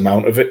vast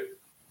amount of it,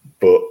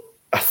 but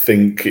I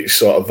think it's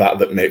sort of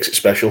that makes it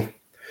special.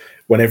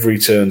 Whenever he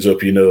turns up,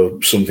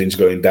 something's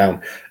going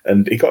down.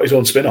 And he got his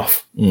own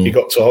spin-off. He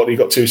got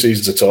 2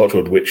 seasons of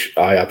Torchwood, which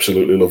I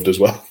absolutely loved as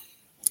well.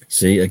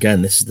 See,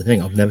 again, this is the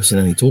thing. I've never seen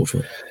any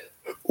Torchwood.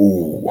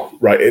 Ooh,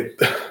 right.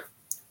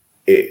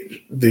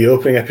 The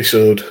opening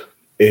episode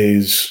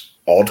is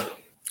odd.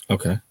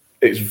 Okay.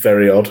 It's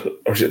very odd.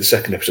 Or is it the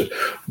second episode?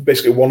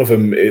 Basically, one of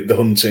them, they're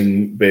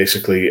hunting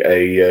basically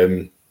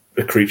a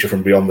creature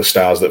from beyond the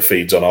stars that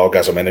feeds on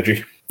orgasm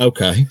energy.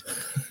 Okay.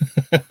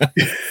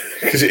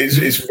 Because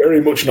it's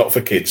very much not for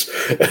kids.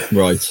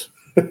 Right.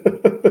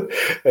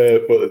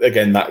 But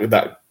again,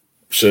 that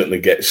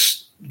certainly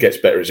gets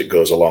better as it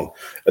goes along.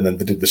 And then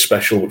they did the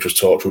special, which was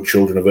Torchwood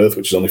Children of Earth,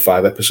 which is only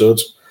 5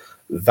 episodes.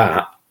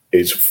 That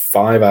is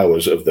 5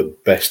 hours of the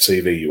best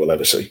TV you will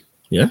ever see.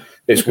 Yeah.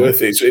 It's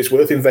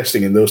worth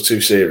investing in those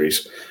 2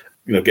 series,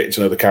 getting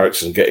to know the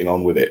characters and getting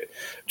on with it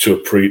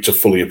to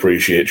fully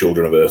appreciate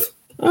Children of Earth.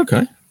 Okay.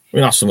 I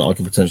mean, that's something I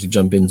can potentially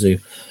jump into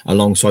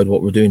alongside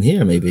what we're doing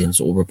here, maybe, and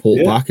sort of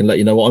report back and let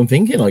you know what I'm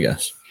thinking, I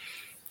guess.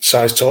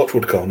 Size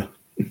Torchwood corner.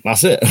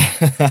 That's it.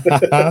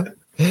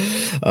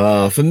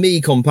 For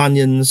me,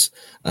 companions,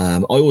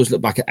 I always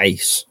look back at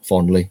Ace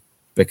fondly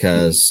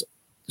because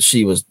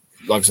she was,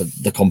 like I said,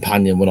 the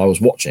companion when I was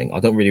watching. I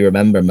don't really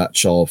remember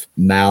much of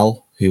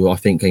Mel, who I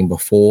think came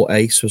before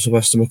Ace, was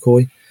Sylvester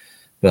McCoy.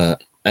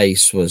 But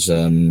Ace was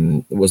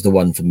the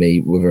one for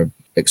me with her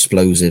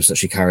explosives that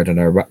she carried in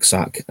her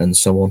rucksack and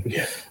so on.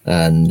 Yeah.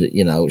 And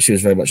she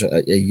was very much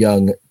a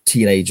young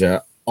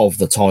teenager of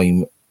the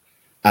time,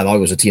 and I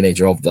was a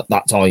teenager of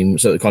that time,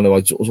 so it kind of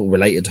I sort of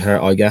related to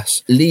her, I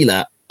guess.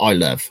 Leela, I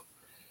love.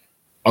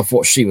 I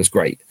thought she was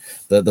great.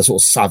 The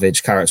sort of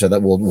savage character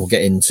that we'll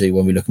get into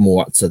when we look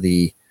more at to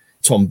the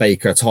Tom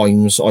Baker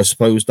times, I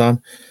suppose,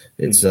 Dan.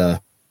 It's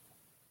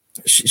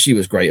she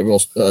was great.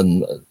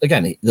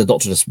 Again, the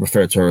Doctor just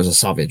referred to her as a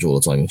savage all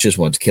the time. She just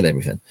wanted to kill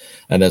everything.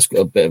 And there's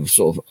a bit of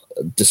sort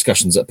of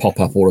discussions that pop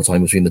up all the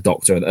time between the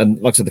Doctor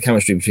and like I said, the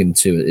chemistry between the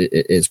two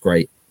it is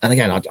great. And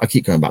again, I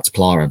keep going back to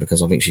Clara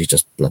because I think she's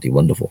just bloody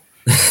wonderful.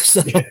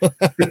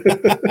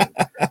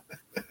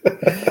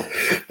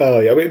 Oh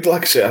yeah, I mean,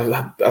 like I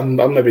said, I'm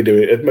maybe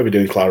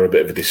doing Clara a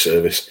bit of a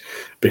disservice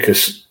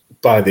because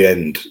by the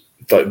end,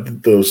 that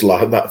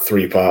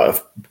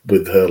 3-part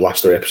with her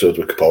last 3 episodes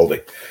with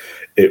Capaldi,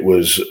 it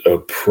was a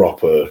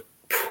proper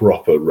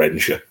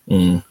wrencher.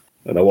 And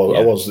I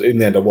was in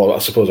the end. I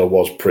suppose I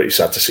was pretty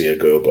sad to see her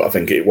go, but I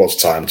think it was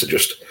time to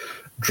just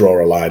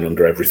draw a line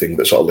under everything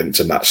that sort of linked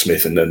to Matt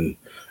Smith and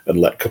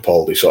let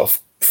Capaldi sort of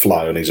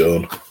fly on his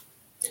own.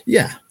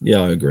 Yeah,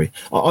 I agree.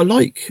 I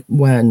like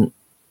when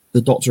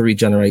the Doctor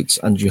regenerates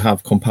and you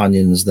have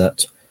companions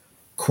that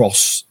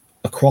cross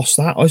across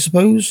that, I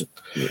suppose.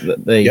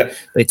 They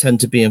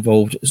tend to be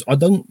involved. I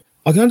can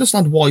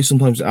understand why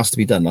sometimes it has to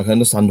be done. I can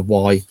understand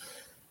why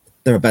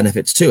there are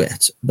benefits to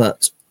it.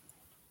 But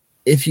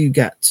if you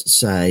get,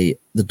 say,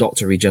 the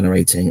Doctor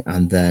regenerating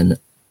and then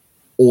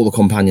all the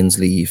companions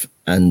leave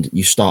and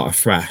you start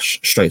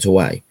afresh straight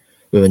away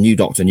with a new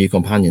Doctor, new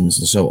companions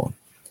and so on,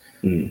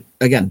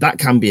 again, that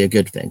can be a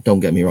good thing.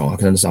 Don't get me wrong. I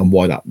can understand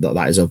why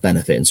that is of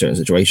benefit in certain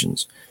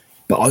situations.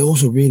 But I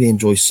also really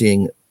enjoy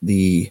seeing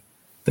the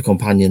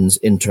companions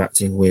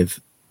interacting with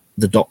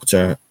the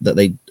Doctor that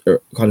they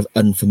are kind of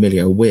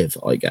unfamiliar with,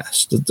 I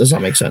guess. Does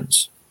that make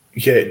sense?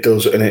 Yeah, it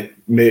does. And it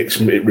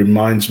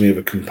reminds me of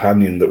a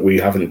companion that we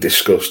haven't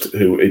discussed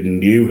who in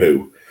New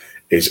Who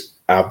is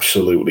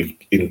absolutely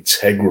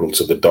integral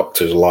to the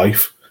Doctor's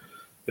life.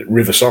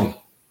 River Song.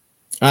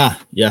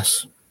 Ah,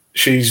 yes.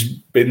 She's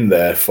been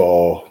there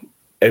for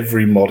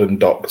every modern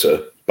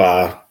Doctor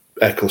bar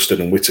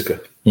Eccleston and Whittaker.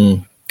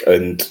 And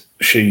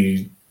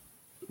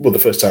the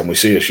first time we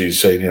see her, she's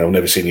saying, I've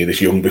never seen you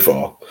this young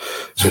before.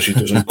 So she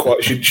doesn't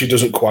quite she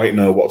doesn't quite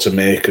know what to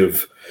make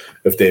of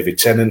David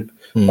Tennant.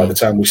 By the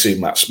time we see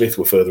Matt Smith,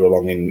 we're further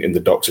along in the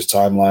Doctor's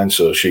timeline,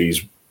 so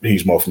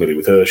he's more familiar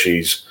with her.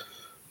 She's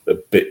a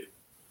bit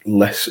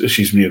less.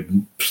 She's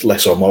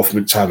less or more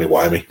familiar.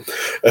 Timey-wimey.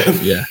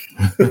 Yeah.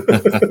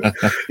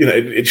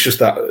 It's just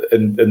that,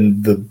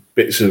 and the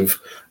bits of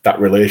that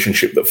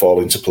relationship that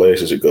fall into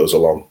place as it goes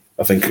along,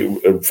 I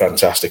think are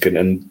fantastic.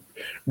 And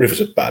River's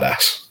a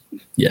badass.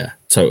 Yeah,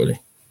 totally.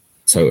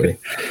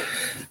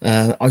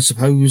 I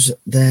suppose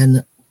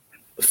then,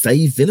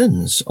 fave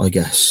villains, I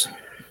guess.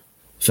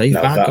 Fave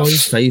bad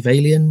guys, fave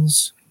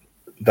aliens.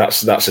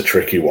 That's a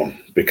tricky one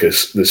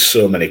because there's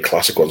so many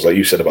classic ones, like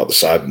you said about the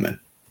Cybermen.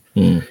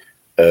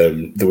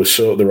 There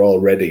were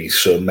already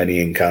so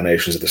many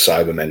incarnations of the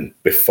Cybermen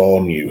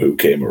before New Who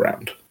came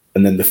around,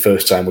 and then the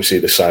first time we see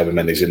the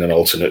Cybermen is in an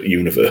alternate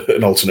universe,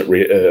 an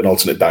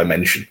alternate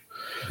dimension,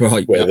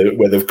 right?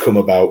 Where they've come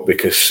about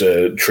because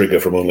Trigger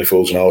from Only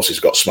Fools and Horses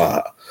got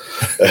smart.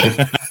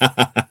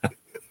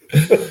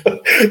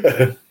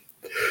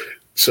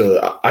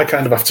 So I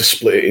kind of have to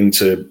split it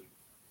into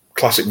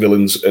classic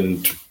villains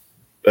and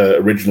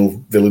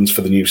original villains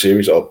for the new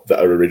series, or that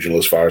are original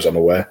as far as I'm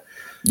aware.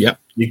 Yeah.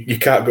 You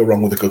can't go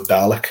wrong with a good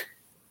Dalek.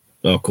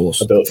 Oh, of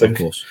course. I don't think.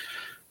 Of course.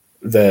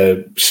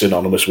 They're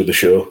synonymous with the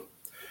show.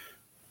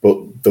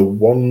 But the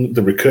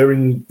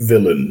recurring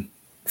villain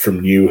from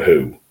New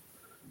Who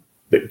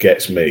that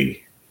gets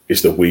me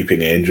is the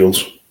Weeping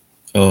Angels.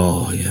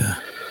 Oh, yeah.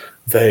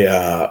 They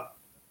are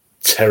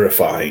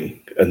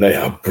terrifying and they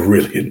are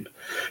brilliant.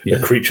 Yeah.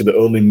 A creature that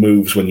only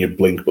moves when you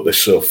blink, but they're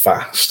so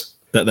fast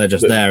that they're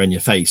just there in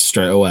your face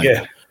straight away.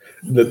 Yeah,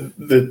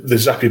 they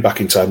zap you back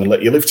in time and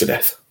let you live to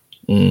death.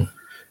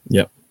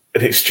 Yep,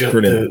 and it's just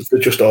they're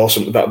just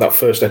awesome. That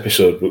first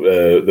episode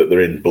that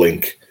they're in,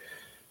 Blink.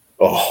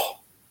 Oh,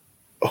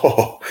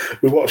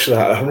 we watched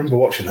that. I remember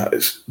watching that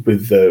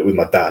with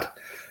my dad,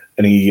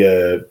 and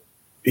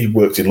he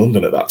worked in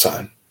London at that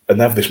time, and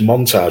they have this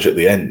montage at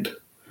the end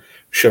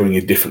showing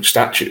you different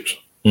statues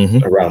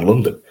around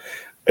London.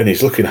 And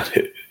he's looking at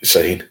it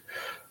saying,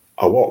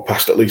 I walk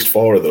past at least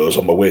 4 of those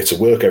on my way to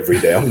work every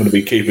day. I'm going to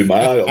be keeping my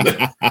eye on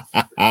them.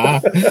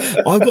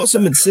 I've got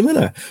something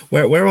similar.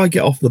 Where I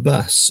get off the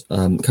bus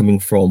coming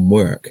from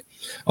work,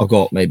 I've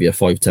got maybe a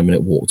 5-10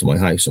 minute walk to my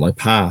house, and I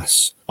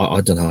pass,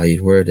 I don't know how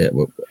you'd word it,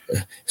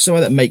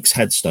 somewhere that makes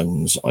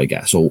headstones, I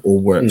guess, or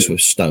works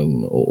with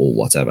stone or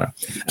whatever.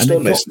 And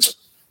stone masons.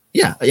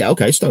 Yeah,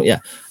 okay, stone, yeah.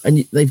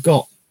 And they've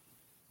got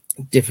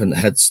different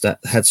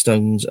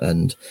headstones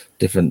and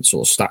different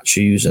sort of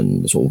statues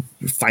and sort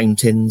of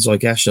fountains, I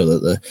guess, so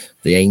that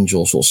the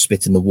angel sort of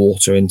spit in the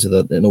water into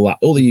and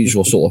all the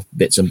usual sort of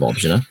bits and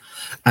bobs, And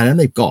then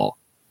they've got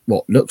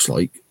what looks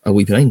like a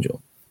weeping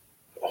angel.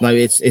 No,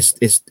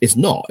 it's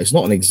not. It's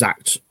not an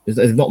exact.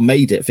 They've not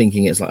made it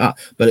thinking it's like that,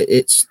 but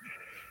it's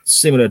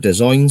similar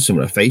design,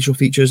 similar facial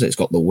features. It's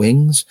got the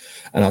wings,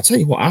 and I'll tell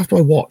you what. After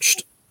I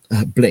watched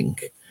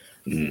Blink,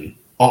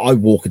 I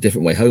walk a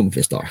different way home if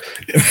it's dark.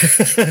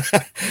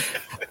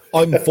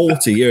 I'm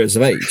 40 years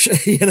of age.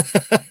 You know?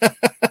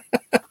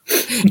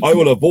 I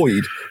will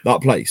avoid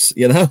that place.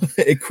 You know,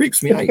 it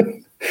creeps me out.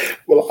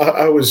 Well,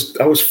 I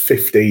was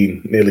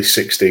 15, nearly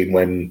 16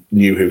 when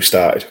New Who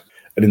started.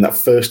 And in that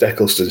first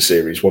Eccleston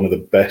series, one of the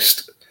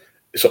best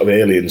sort of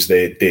aliens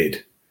they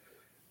did,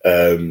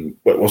 well,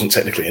 it wasn't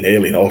technically an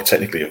alien or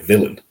technically a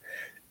villain.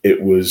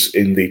 It was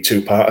in the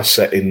two-parter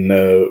set in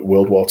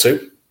World War II.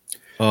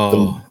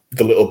 Oh.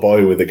 The little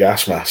boy with the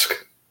gas mask.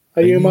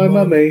 Are you my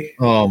mummy?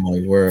 Oh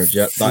my word!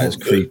 Yeah, that is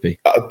creepy.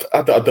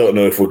 I don't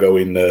know if we're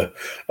going. I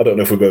don't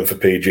know if we're going for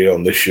PG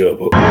on this show,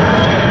 but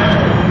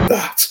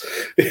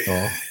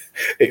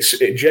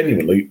it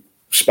genuinely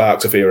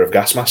sparked a fear of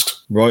gas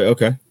masks. Right.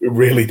 Okay. It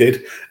really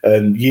did.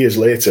 And years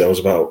later, I was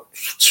about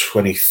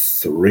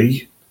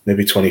 23,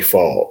 maybe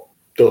 24.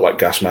 Don't like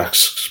gas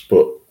masks,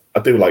 but I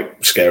do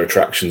like scare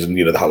attractions and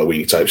the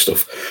Halloween type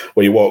stuff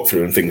where you walk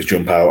through and things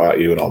jump out at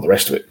you and all the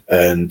rest of it.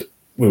 And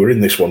we were in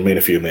this one, me and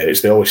a few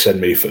mates. They always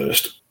send me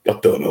first. I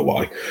don't know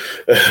why.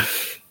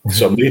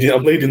 So I'm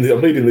leading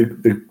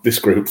this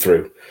group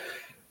through,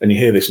 and you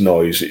hear this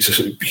noise. It's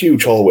a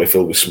huge hallway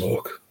filled with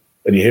smoke,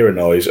 and you hear a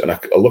noise. And I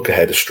look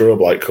ahead. A strobe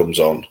light comes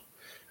on,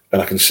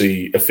 and I can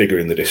see a figure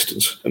in the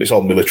distance, and it's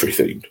all military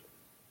themed.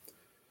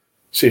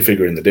 See a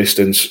figure in the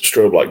distance.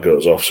 Strobe light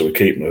goes off, so we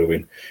keep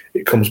moving.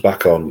 It comes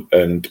back on,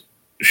 and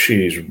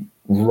she's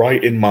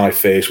right in my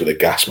face with a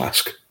gas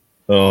mask.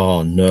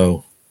 Oh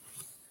no!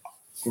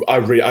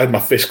 I had my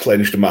fist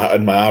clenched and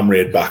my arm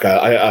reared back.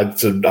 I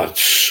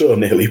so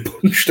nearly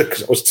punched her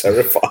because I was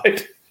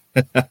terrified.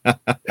 And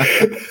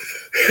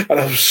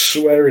I was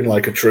swearing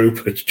like a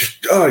trooper.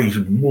 Just, calm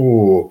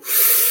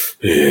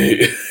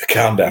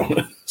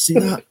down. See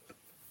that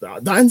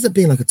ends up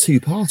being like a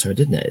two-parter,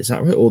 didn't it? Is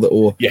that right?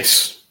 Or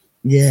yes.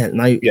 Yeah.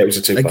 Now, yeah, it was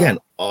a two-parter. Again,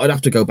 I'd have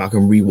to go back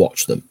and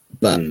rewatch them,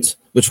 but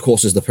which of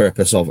course is the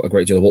purpose of a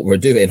great deal of what we're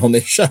doing on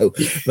this show.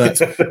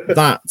 But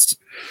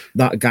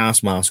that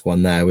gas mask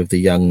one there with the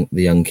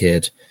young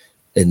kid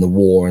in the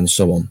war and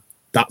so on,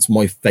 that's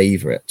my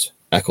favourite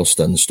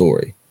Eccleston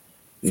story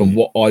from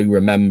what I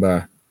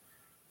remember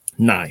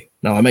now.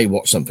 Now, I may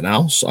watch something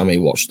else. I may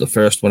watch the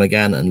first one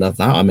again and love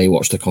that. I may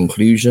watch the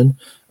conclusion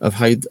of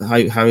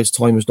how his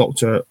time as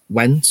Doctor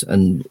went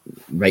and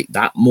rate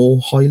that more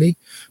highly.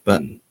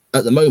 But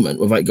at the moment,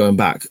 without going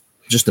back,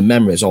 just the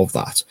memories of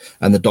that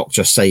and the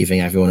Doctor saving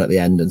everyone at the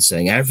end and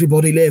saying,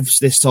 everybody lives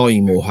this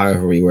time, or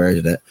however he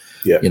worded it.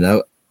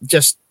 Yeah.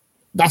 Just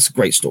that's a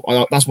great story.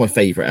 That's my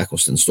favourite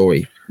Eccleston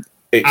story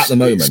at the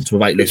moment,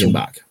 without looking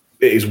back.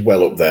 It is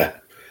well up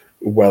there.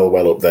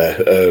 Well up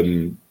there.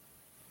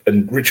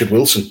 And Richard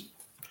Wilson,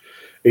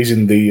 he's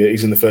in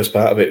the first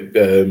part of it.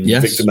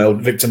 Yes. Victor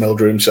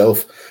Meldrew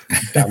himself,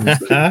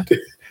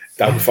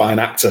 damn fine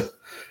actor.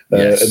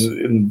 Yes.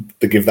 And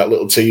they give that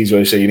little tease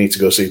where they say you need to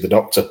go see the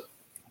doctor,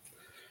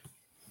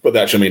 but they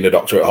actually mean the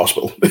doctor at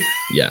hospital.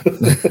 Yeah.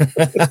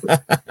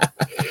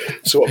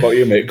 So what about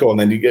you, mate? Go on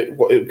then.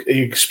 Are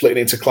you splitting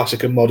it into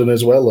classic and modern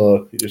as well,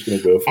 or are you just going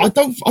to go for it?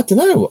 I don't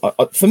know.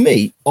 For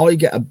me, I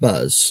get a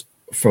buzz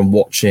from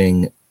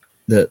watching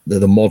the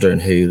modern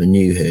Who, the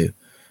new Who,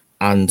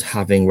 and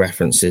having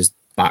references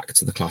back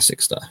to the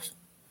classic stuff.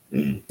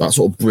 That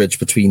sort of bridge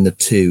between the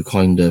two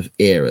kind of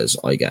eras,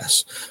 I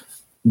guess.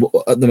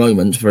 At the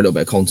moment, for a little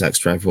bit of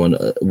context for everyone,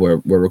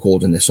 we're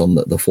recording this on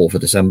the 4th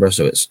of December,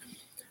 so it's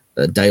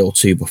a day or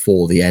two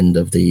before the end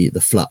of the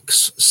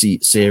Flux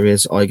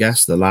series, I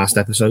guess, the last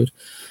episode.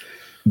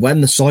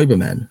 When the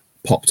Cybermen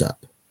popped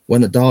up,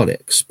 when the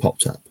Daleks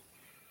popped up,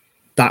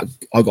 that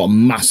I got a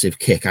massive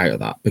kick out of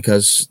that,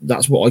 because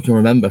that's what I can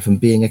remember from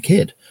being a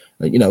kid.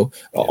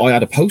 I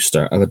had a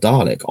poster of a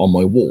Dalek on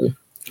my wall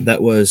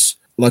that was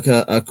like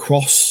a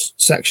cross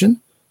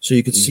section, so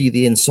you could see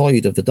the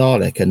inside of the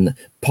Dalek, and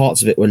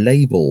parts of it were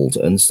labelled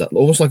and stuff,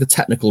 almost like a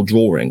technical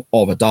drawing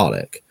of a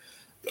Dalek.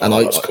 And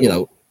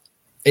cool.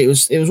 It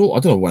was all, I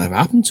don't know whatever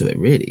happened to it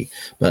really,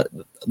 but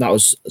that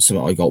was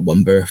something I got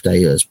one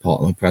birthday as part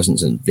of my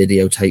presents, and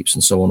videotapes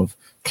and so on of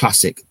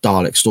classic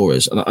Dalek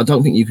stories. And I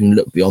don't think you can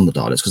look beyond the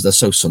Daleks because they're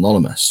so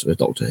synonymous with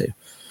Doctor Who.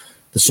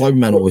 The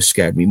Cybermen always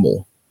scared me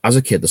more. As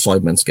a kid, the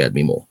Cybermen scared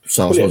me more.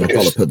 So I suppose I've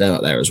got to put them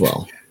out there as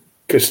well.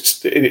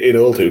 Because in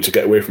Old Who, to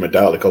get away from a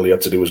Dalek, all you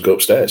had to do was go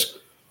upstairs.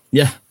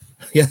 Yeah.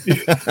 In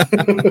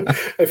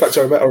fact,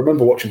 I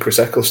remember watching Chris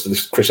Eccleston.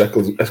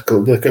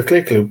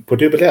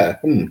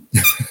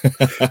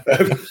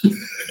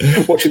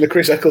 Watching the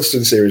Chris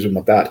Eccleston series with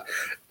my dad,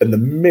 and the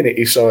minute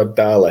he saw a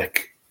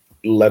Dalek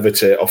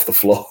levitate off the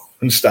floor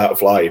and start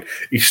flying,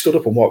 he stood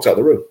up and walked out of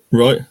the room.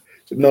 Right.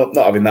 So, no,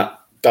 not having that.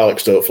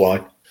 Daleks don't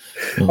fly.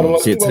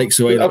 It takes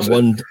away that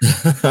one.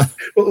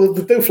 Well,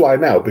 they do fly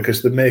now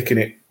because they're making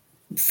it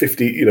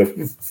 30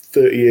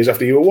 years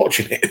after you were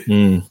watching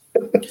it.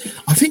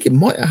 I think it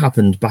might have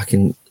happened back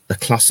in a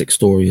classic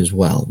story as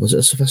well. Was it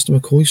a Sylvester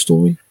McCoy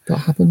story that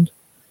happened?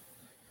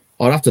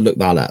 I'd have to look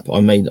that up. I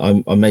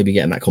may be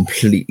getting that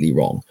completely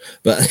wrong,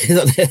 but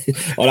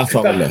I'll have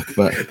to have a look.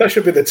 But that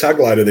should be the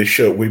tagline of this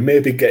show. We may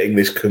be getting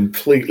this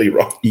completely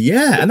wrong.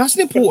 Yeah, and that's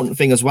an important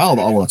thing as well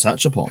that I want to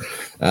touch upon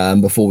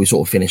before we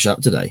sort of finish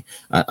up today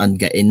and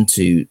get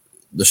into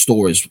the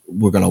stories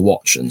we're going to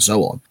watch and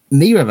so on.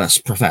 Neither of us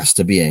profess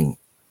to being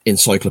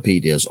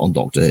encyclopedias on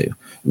Doctor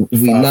Who.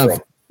 We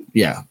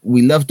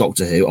love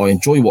Doctor Who. I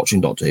enjoy watching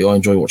Doctor Who. I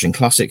enjoy watching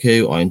classic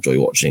Who. I enjoy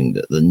watching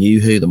the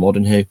new Who, the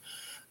modern Who.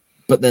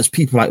 But there's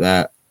people out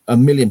there, a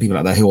million people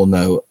out there who will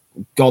know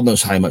God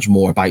knows how much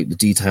more about the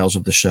details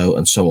of the show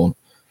and so on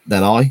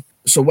than I.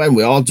 So when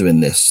we are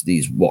doing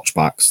these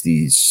watchbacks,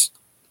 these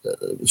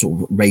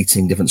sort of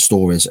rating different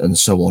stories and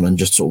so on, and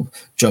just sort of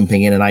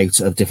jumping in and out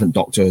of different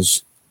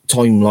Doctors'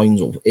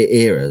 timelines or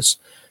eras,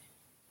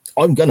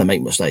 I'm going to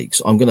make mistakes.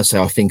 I'm going to say,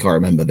 I think I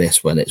remember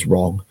this when it's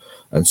wrong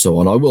and so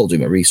on. I will do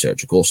my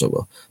research, of course I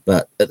will.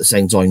 But at the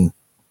same time,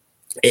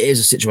 it is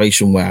a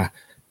situation where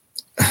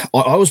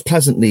I was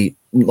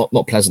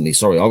not pleasantly,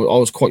 sorry. I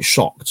was quite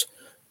shocked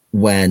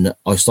when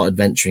I started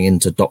venturing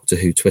into Doctor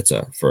Who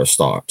Twitter for a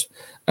start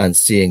and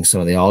seeing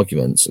some of the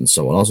arguments and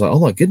so on. I was like, oh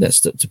my goodness,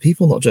 do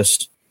people not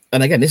just...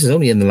 And again, this is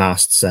only in the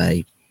last,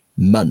 say,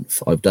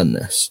 month I've done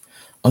this.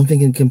 I'm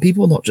thinking, can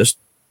people not just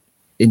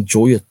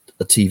enjoy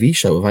a TV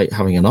show without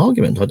having an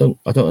argument? I don't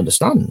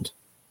understand.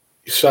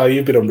 So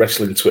you've been on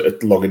wrestling Twitter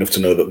long enough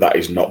to know that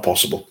is not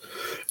possible.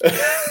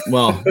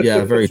 Well,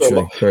 yeah, very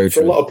true. Very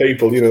true. For a lot of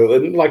people,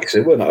 like I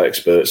said, we're not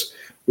experts.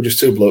 We're just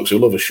two blokes who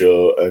love a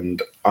show,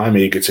 and I'm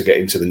eager to get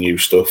into the new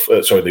stuff.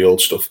 The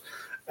old stuff,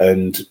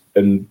 and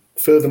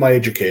further my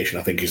education.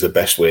 I think is the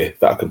best way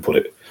that I can put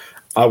it.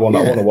 I want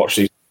to watch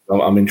these.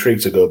 I'm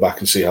intrigued to go back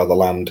and see how they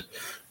land,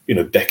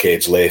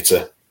 decades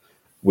later,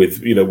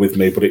 with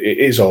me. But it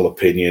is all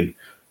opinion.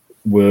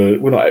 We're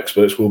not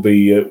experts. We'll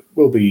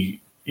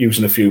be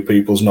using a few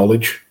people's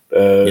knowledge.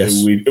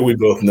 Yes. who we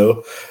both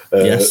know.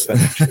 Yes.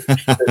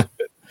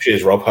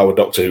 Cheers, Rob, Howard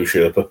Doctor Who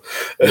Sherpa.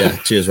 Yeah,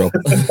 cheers, Rob.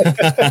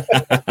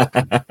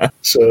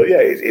 So yeah,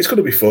 it's going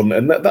to be fun,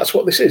 and that's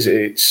what this is.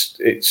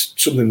 It's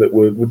something that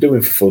we're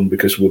doing for fun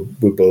because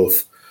we're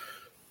both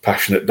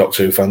passionate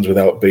Doctor Who fans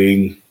without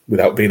being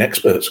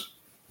experts.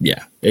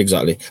 Yeah,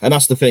 exactly, and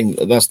that's the thing.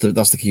 That's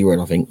the key word.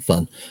 I think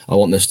fun. I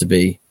want this to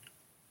be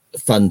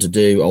fun to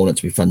do. I want it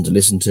to be fun to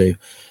listen to.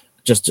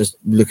 Just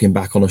looking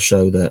back on a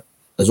show that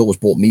has always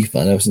brought me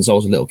fun ever since I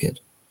was a little kid.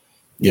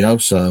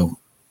 So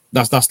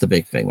that's the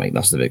big thing, mate.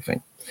 That's the big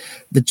thing.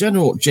 The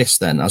general gist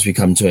then, as we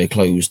come to a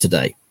close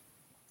today,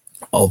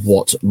 of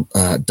what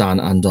Dan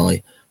and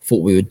I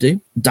thought we would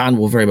do. Dan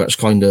will very much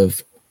kind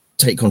of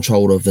take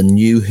control of the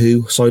new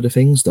Who side of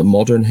things, the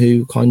modern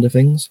Who kind of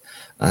things.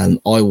 And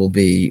I will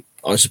be,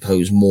 I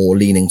suppose, more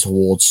leaning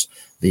towards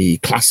the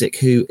classic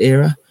Who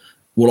era.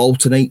 We'll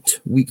alternate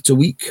week to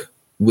week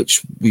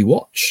which we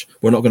watch.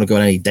 We're not going to go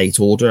in any date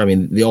order. I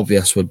mean, the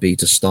obvious would be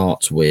to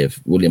start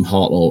with William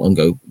Hartnell and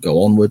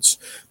go onwards.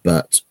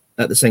 But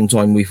at the same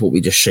time, we thought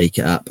we'd just shake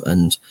it up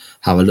and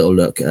have a little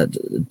look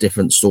at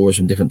different stories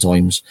from different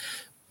times.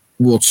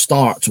 We'll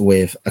start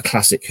with a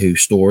classic Who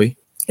story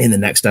in the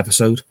next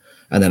episode.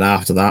 And then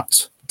after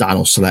that, Dan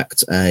will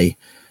select a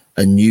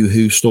new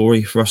Who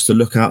story for us to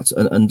look at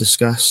and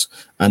discuss.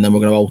 And then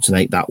we're going to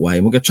alternate that way.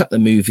 And we're going to chuck the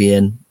movie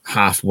in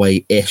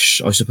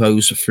halfway-ish, I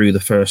suppose, through the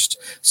first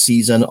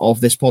season of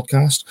this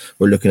podcast.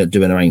 We're looking at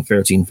doing around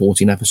 13,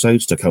 14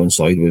 episodes to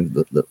coincide with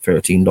the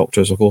 13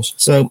 Doctors, of course.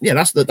 So, yeah,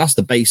 that's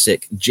the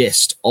basic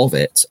gist of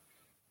it.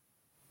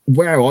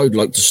 Where I'd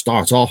like to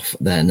start off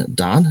then,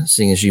 Dan,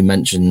 seeing as you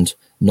mentioned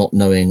not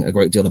knowing a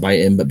great deal about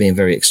him, but being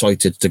very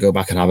excited to go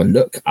back and have a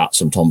look at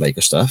some Tom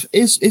Baker stuff,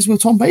 is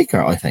with Tom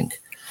Baker, I think.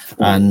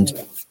 And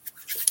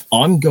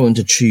I'm going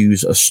to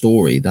choose a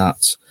story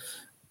that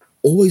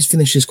always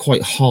finishes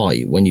quite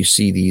high when you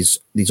see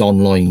these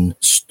online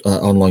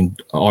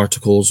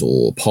articles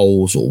or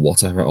polls or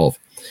whatever of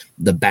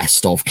the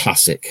best of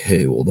classic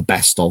Who or the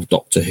best of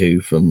Doctor Who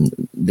from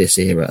this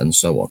era and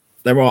so on.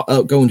 There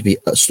are going to be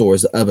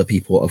stories that other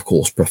people, of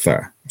course,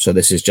 prefer. So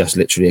this is just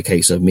literally a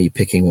case of me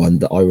picking one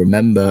that I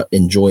remember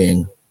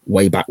enjoying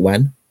way back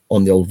when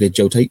on the old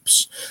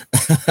videotapes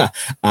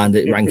and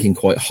it ranking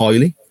quite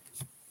highly.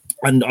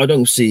 And I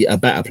don't see a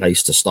better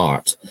place to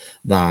start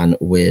than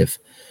with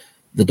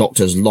the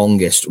Doctor's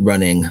longest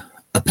running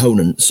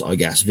opponents, I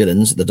guess,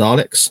 villains, the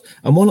Daleks.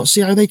 And why not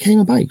see how they came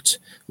about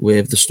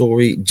with the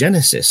story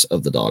Genesis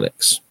of the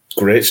Daleks?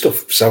 Great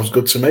stuff. Sounds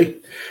good to me.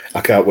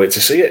 I can't wait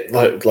to see it.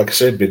 Like I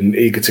said, been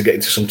eager to get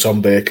into some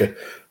Tom Baker.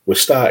 We're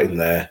starting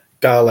there.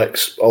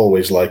 Daleks,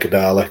 always like a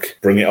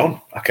Dalek. Bring it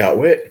on. I can't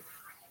wait.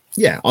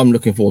 Yeah, I'm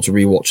looking forward to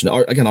rewatching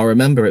it. I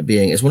remember it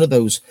being, it's one of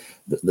those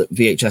the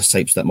VHS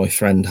tapes that my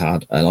friend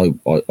had, and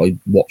I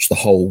watched the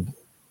whole,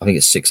 I think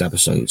it's 6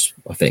 episodes,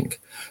 I think.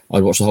 I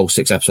watched the whole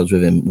 6 episodes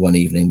with him one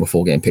evening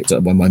before getting picked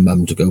up by my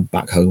mum to go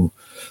back home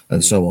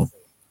and so on.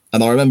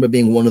 And I remember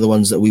being one of the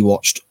ones that we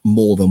watched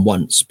more than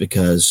once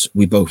because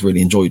we both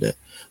really enjoyed it.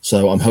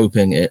 So I'm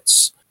hoping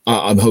it's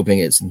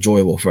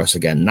enjoyable for us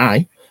again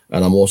now.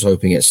 and I'm also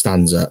hoping it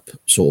stands up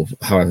sort of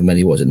however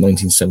many was it,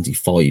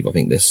 1975, I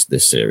think this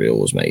serial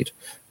was made,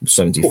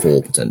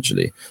 74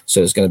 potentially.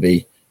 So it's going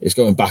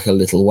back a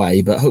little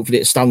way, but hopefully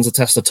it stands the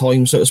test of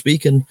time, so to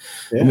speak, and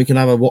we can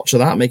have a watch of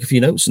that, make a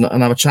few notes, and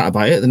have a chat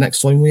about it the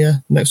next time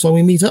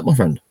we meet up, my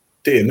friend.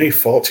 Dear me,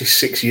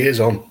 46 years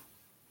on.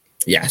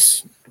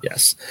 Yes.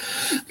 It's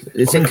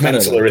in colour.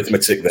 Mental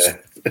arithmetic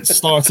there.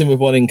 Starting with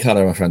one in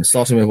colour, my friend.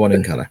 Starting with one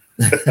in colour.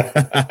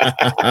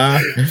 Yeah,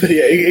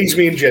 ease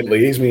me in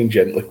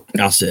gently.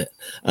 That's it.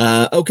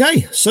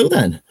 Okay, so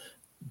then,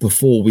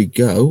 before we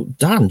go,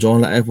 Dan, do you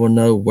want to let everyone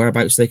know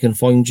whereabouts they can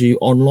find you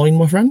online,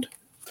 my friend?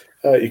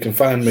 You can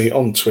find me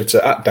on Twitter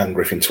at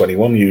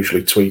DanGriffin21,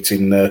 usually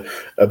tweeting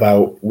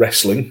about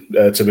wrestling,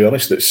 to be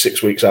honest, that's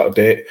 6 weeks out of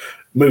date,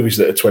 movies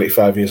that are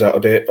 25 years out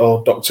of date,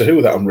 or Doctor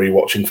Who that I'm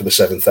rewatching for the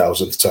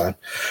 7,000th time.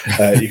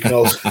 You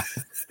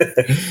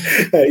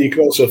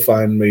can also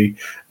find me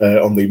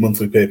on the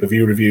monthly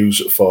pay-per-view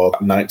reviews for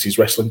 90s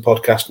Wrestling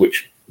Podcast,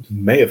 which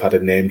may have had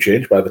a name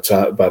change by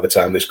the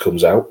time this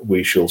comes out.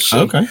 We shall see.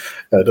 Okay.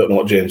 I don't know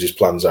what James's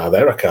plans are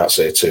there. I can't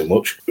say too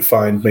much.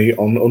 Find me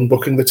on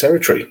Unbooking the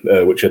Territory,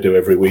 which I do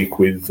every week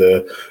with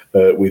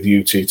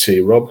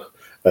UTT Rob.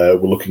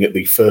 We're looking at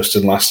the first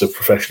and last of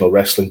professional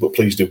wrestling, but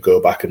please do go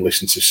back and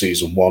listen to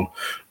season 1,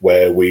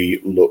 where we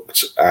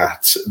looked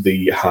at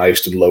the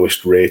highest and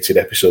lowest rated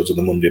episodes of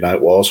the Monday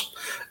Night Wars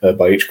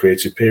by each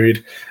creative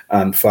period.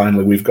 And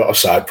finally, we've got a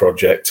side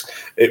project.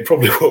 It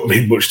probably won't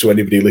mean much to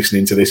anybody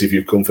listening to this if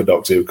you've come for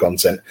Doctor Who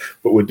content,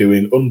 but we're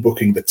doing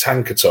Unbooking the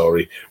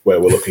Tankatory, where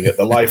we're looking at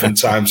the life and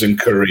times and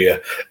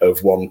career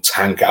of one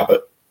Tank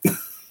Abbott.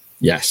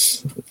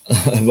 Yes,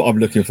 I'm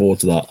looking forward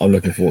to that.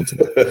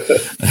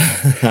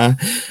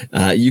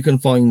 You can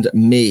find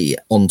me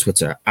on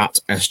Twitter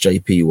at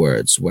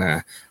SJPWords,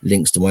 where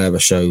links to my other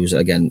shows,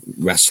 again,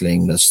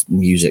 wrestling, there's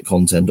music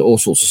content, all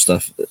sorts of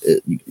stuff.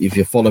 If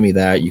you follow me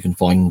there, you can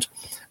find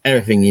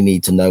everything you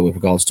need to know with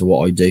regards to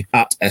what I do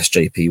at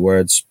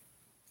SJPWords.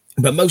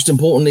 But most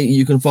importantly,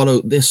 you can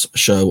follow this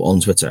show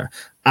on Twitter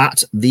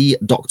at the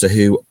Doctor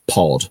Who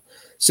Pod.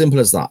 Simple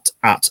as that,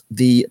 at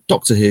the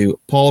Doctor Who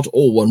Pod,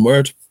 all one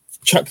word.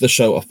 Chuck the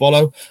show a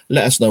follow.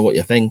 Let us know what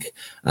you think.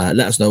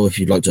 Let us know if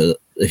you'd like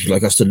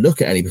us to look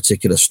at any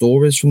particular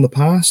stories from the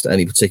past,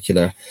 any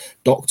particular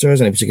doctors,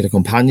 any particular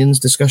companions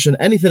discussion,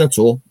 anything at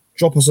all.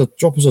 Drop us a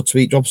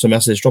tweet, drop us a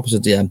message, drop us a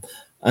DM,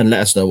 and let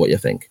us know what you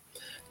think.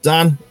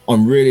 Dan,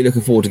 I'm really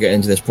looking forward to getting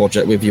into this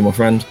project with you, my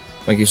friend.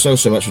 Thank you so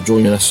much for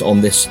joining us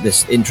on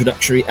this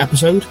introductory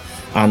episode.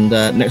 And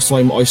next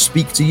time I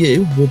speak to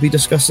you, we'll be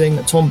discussing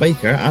Tom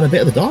Baker and a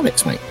bit of the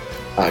Daleks, mate.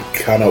 I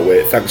cannot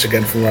wait. Thanks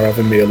again for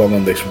having me along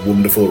on this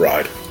wonderful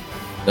ride.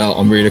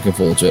 I'm really looking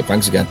forward to it.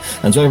 Thanks again.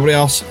 And to everybody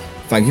else,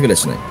 thank you for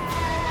listening.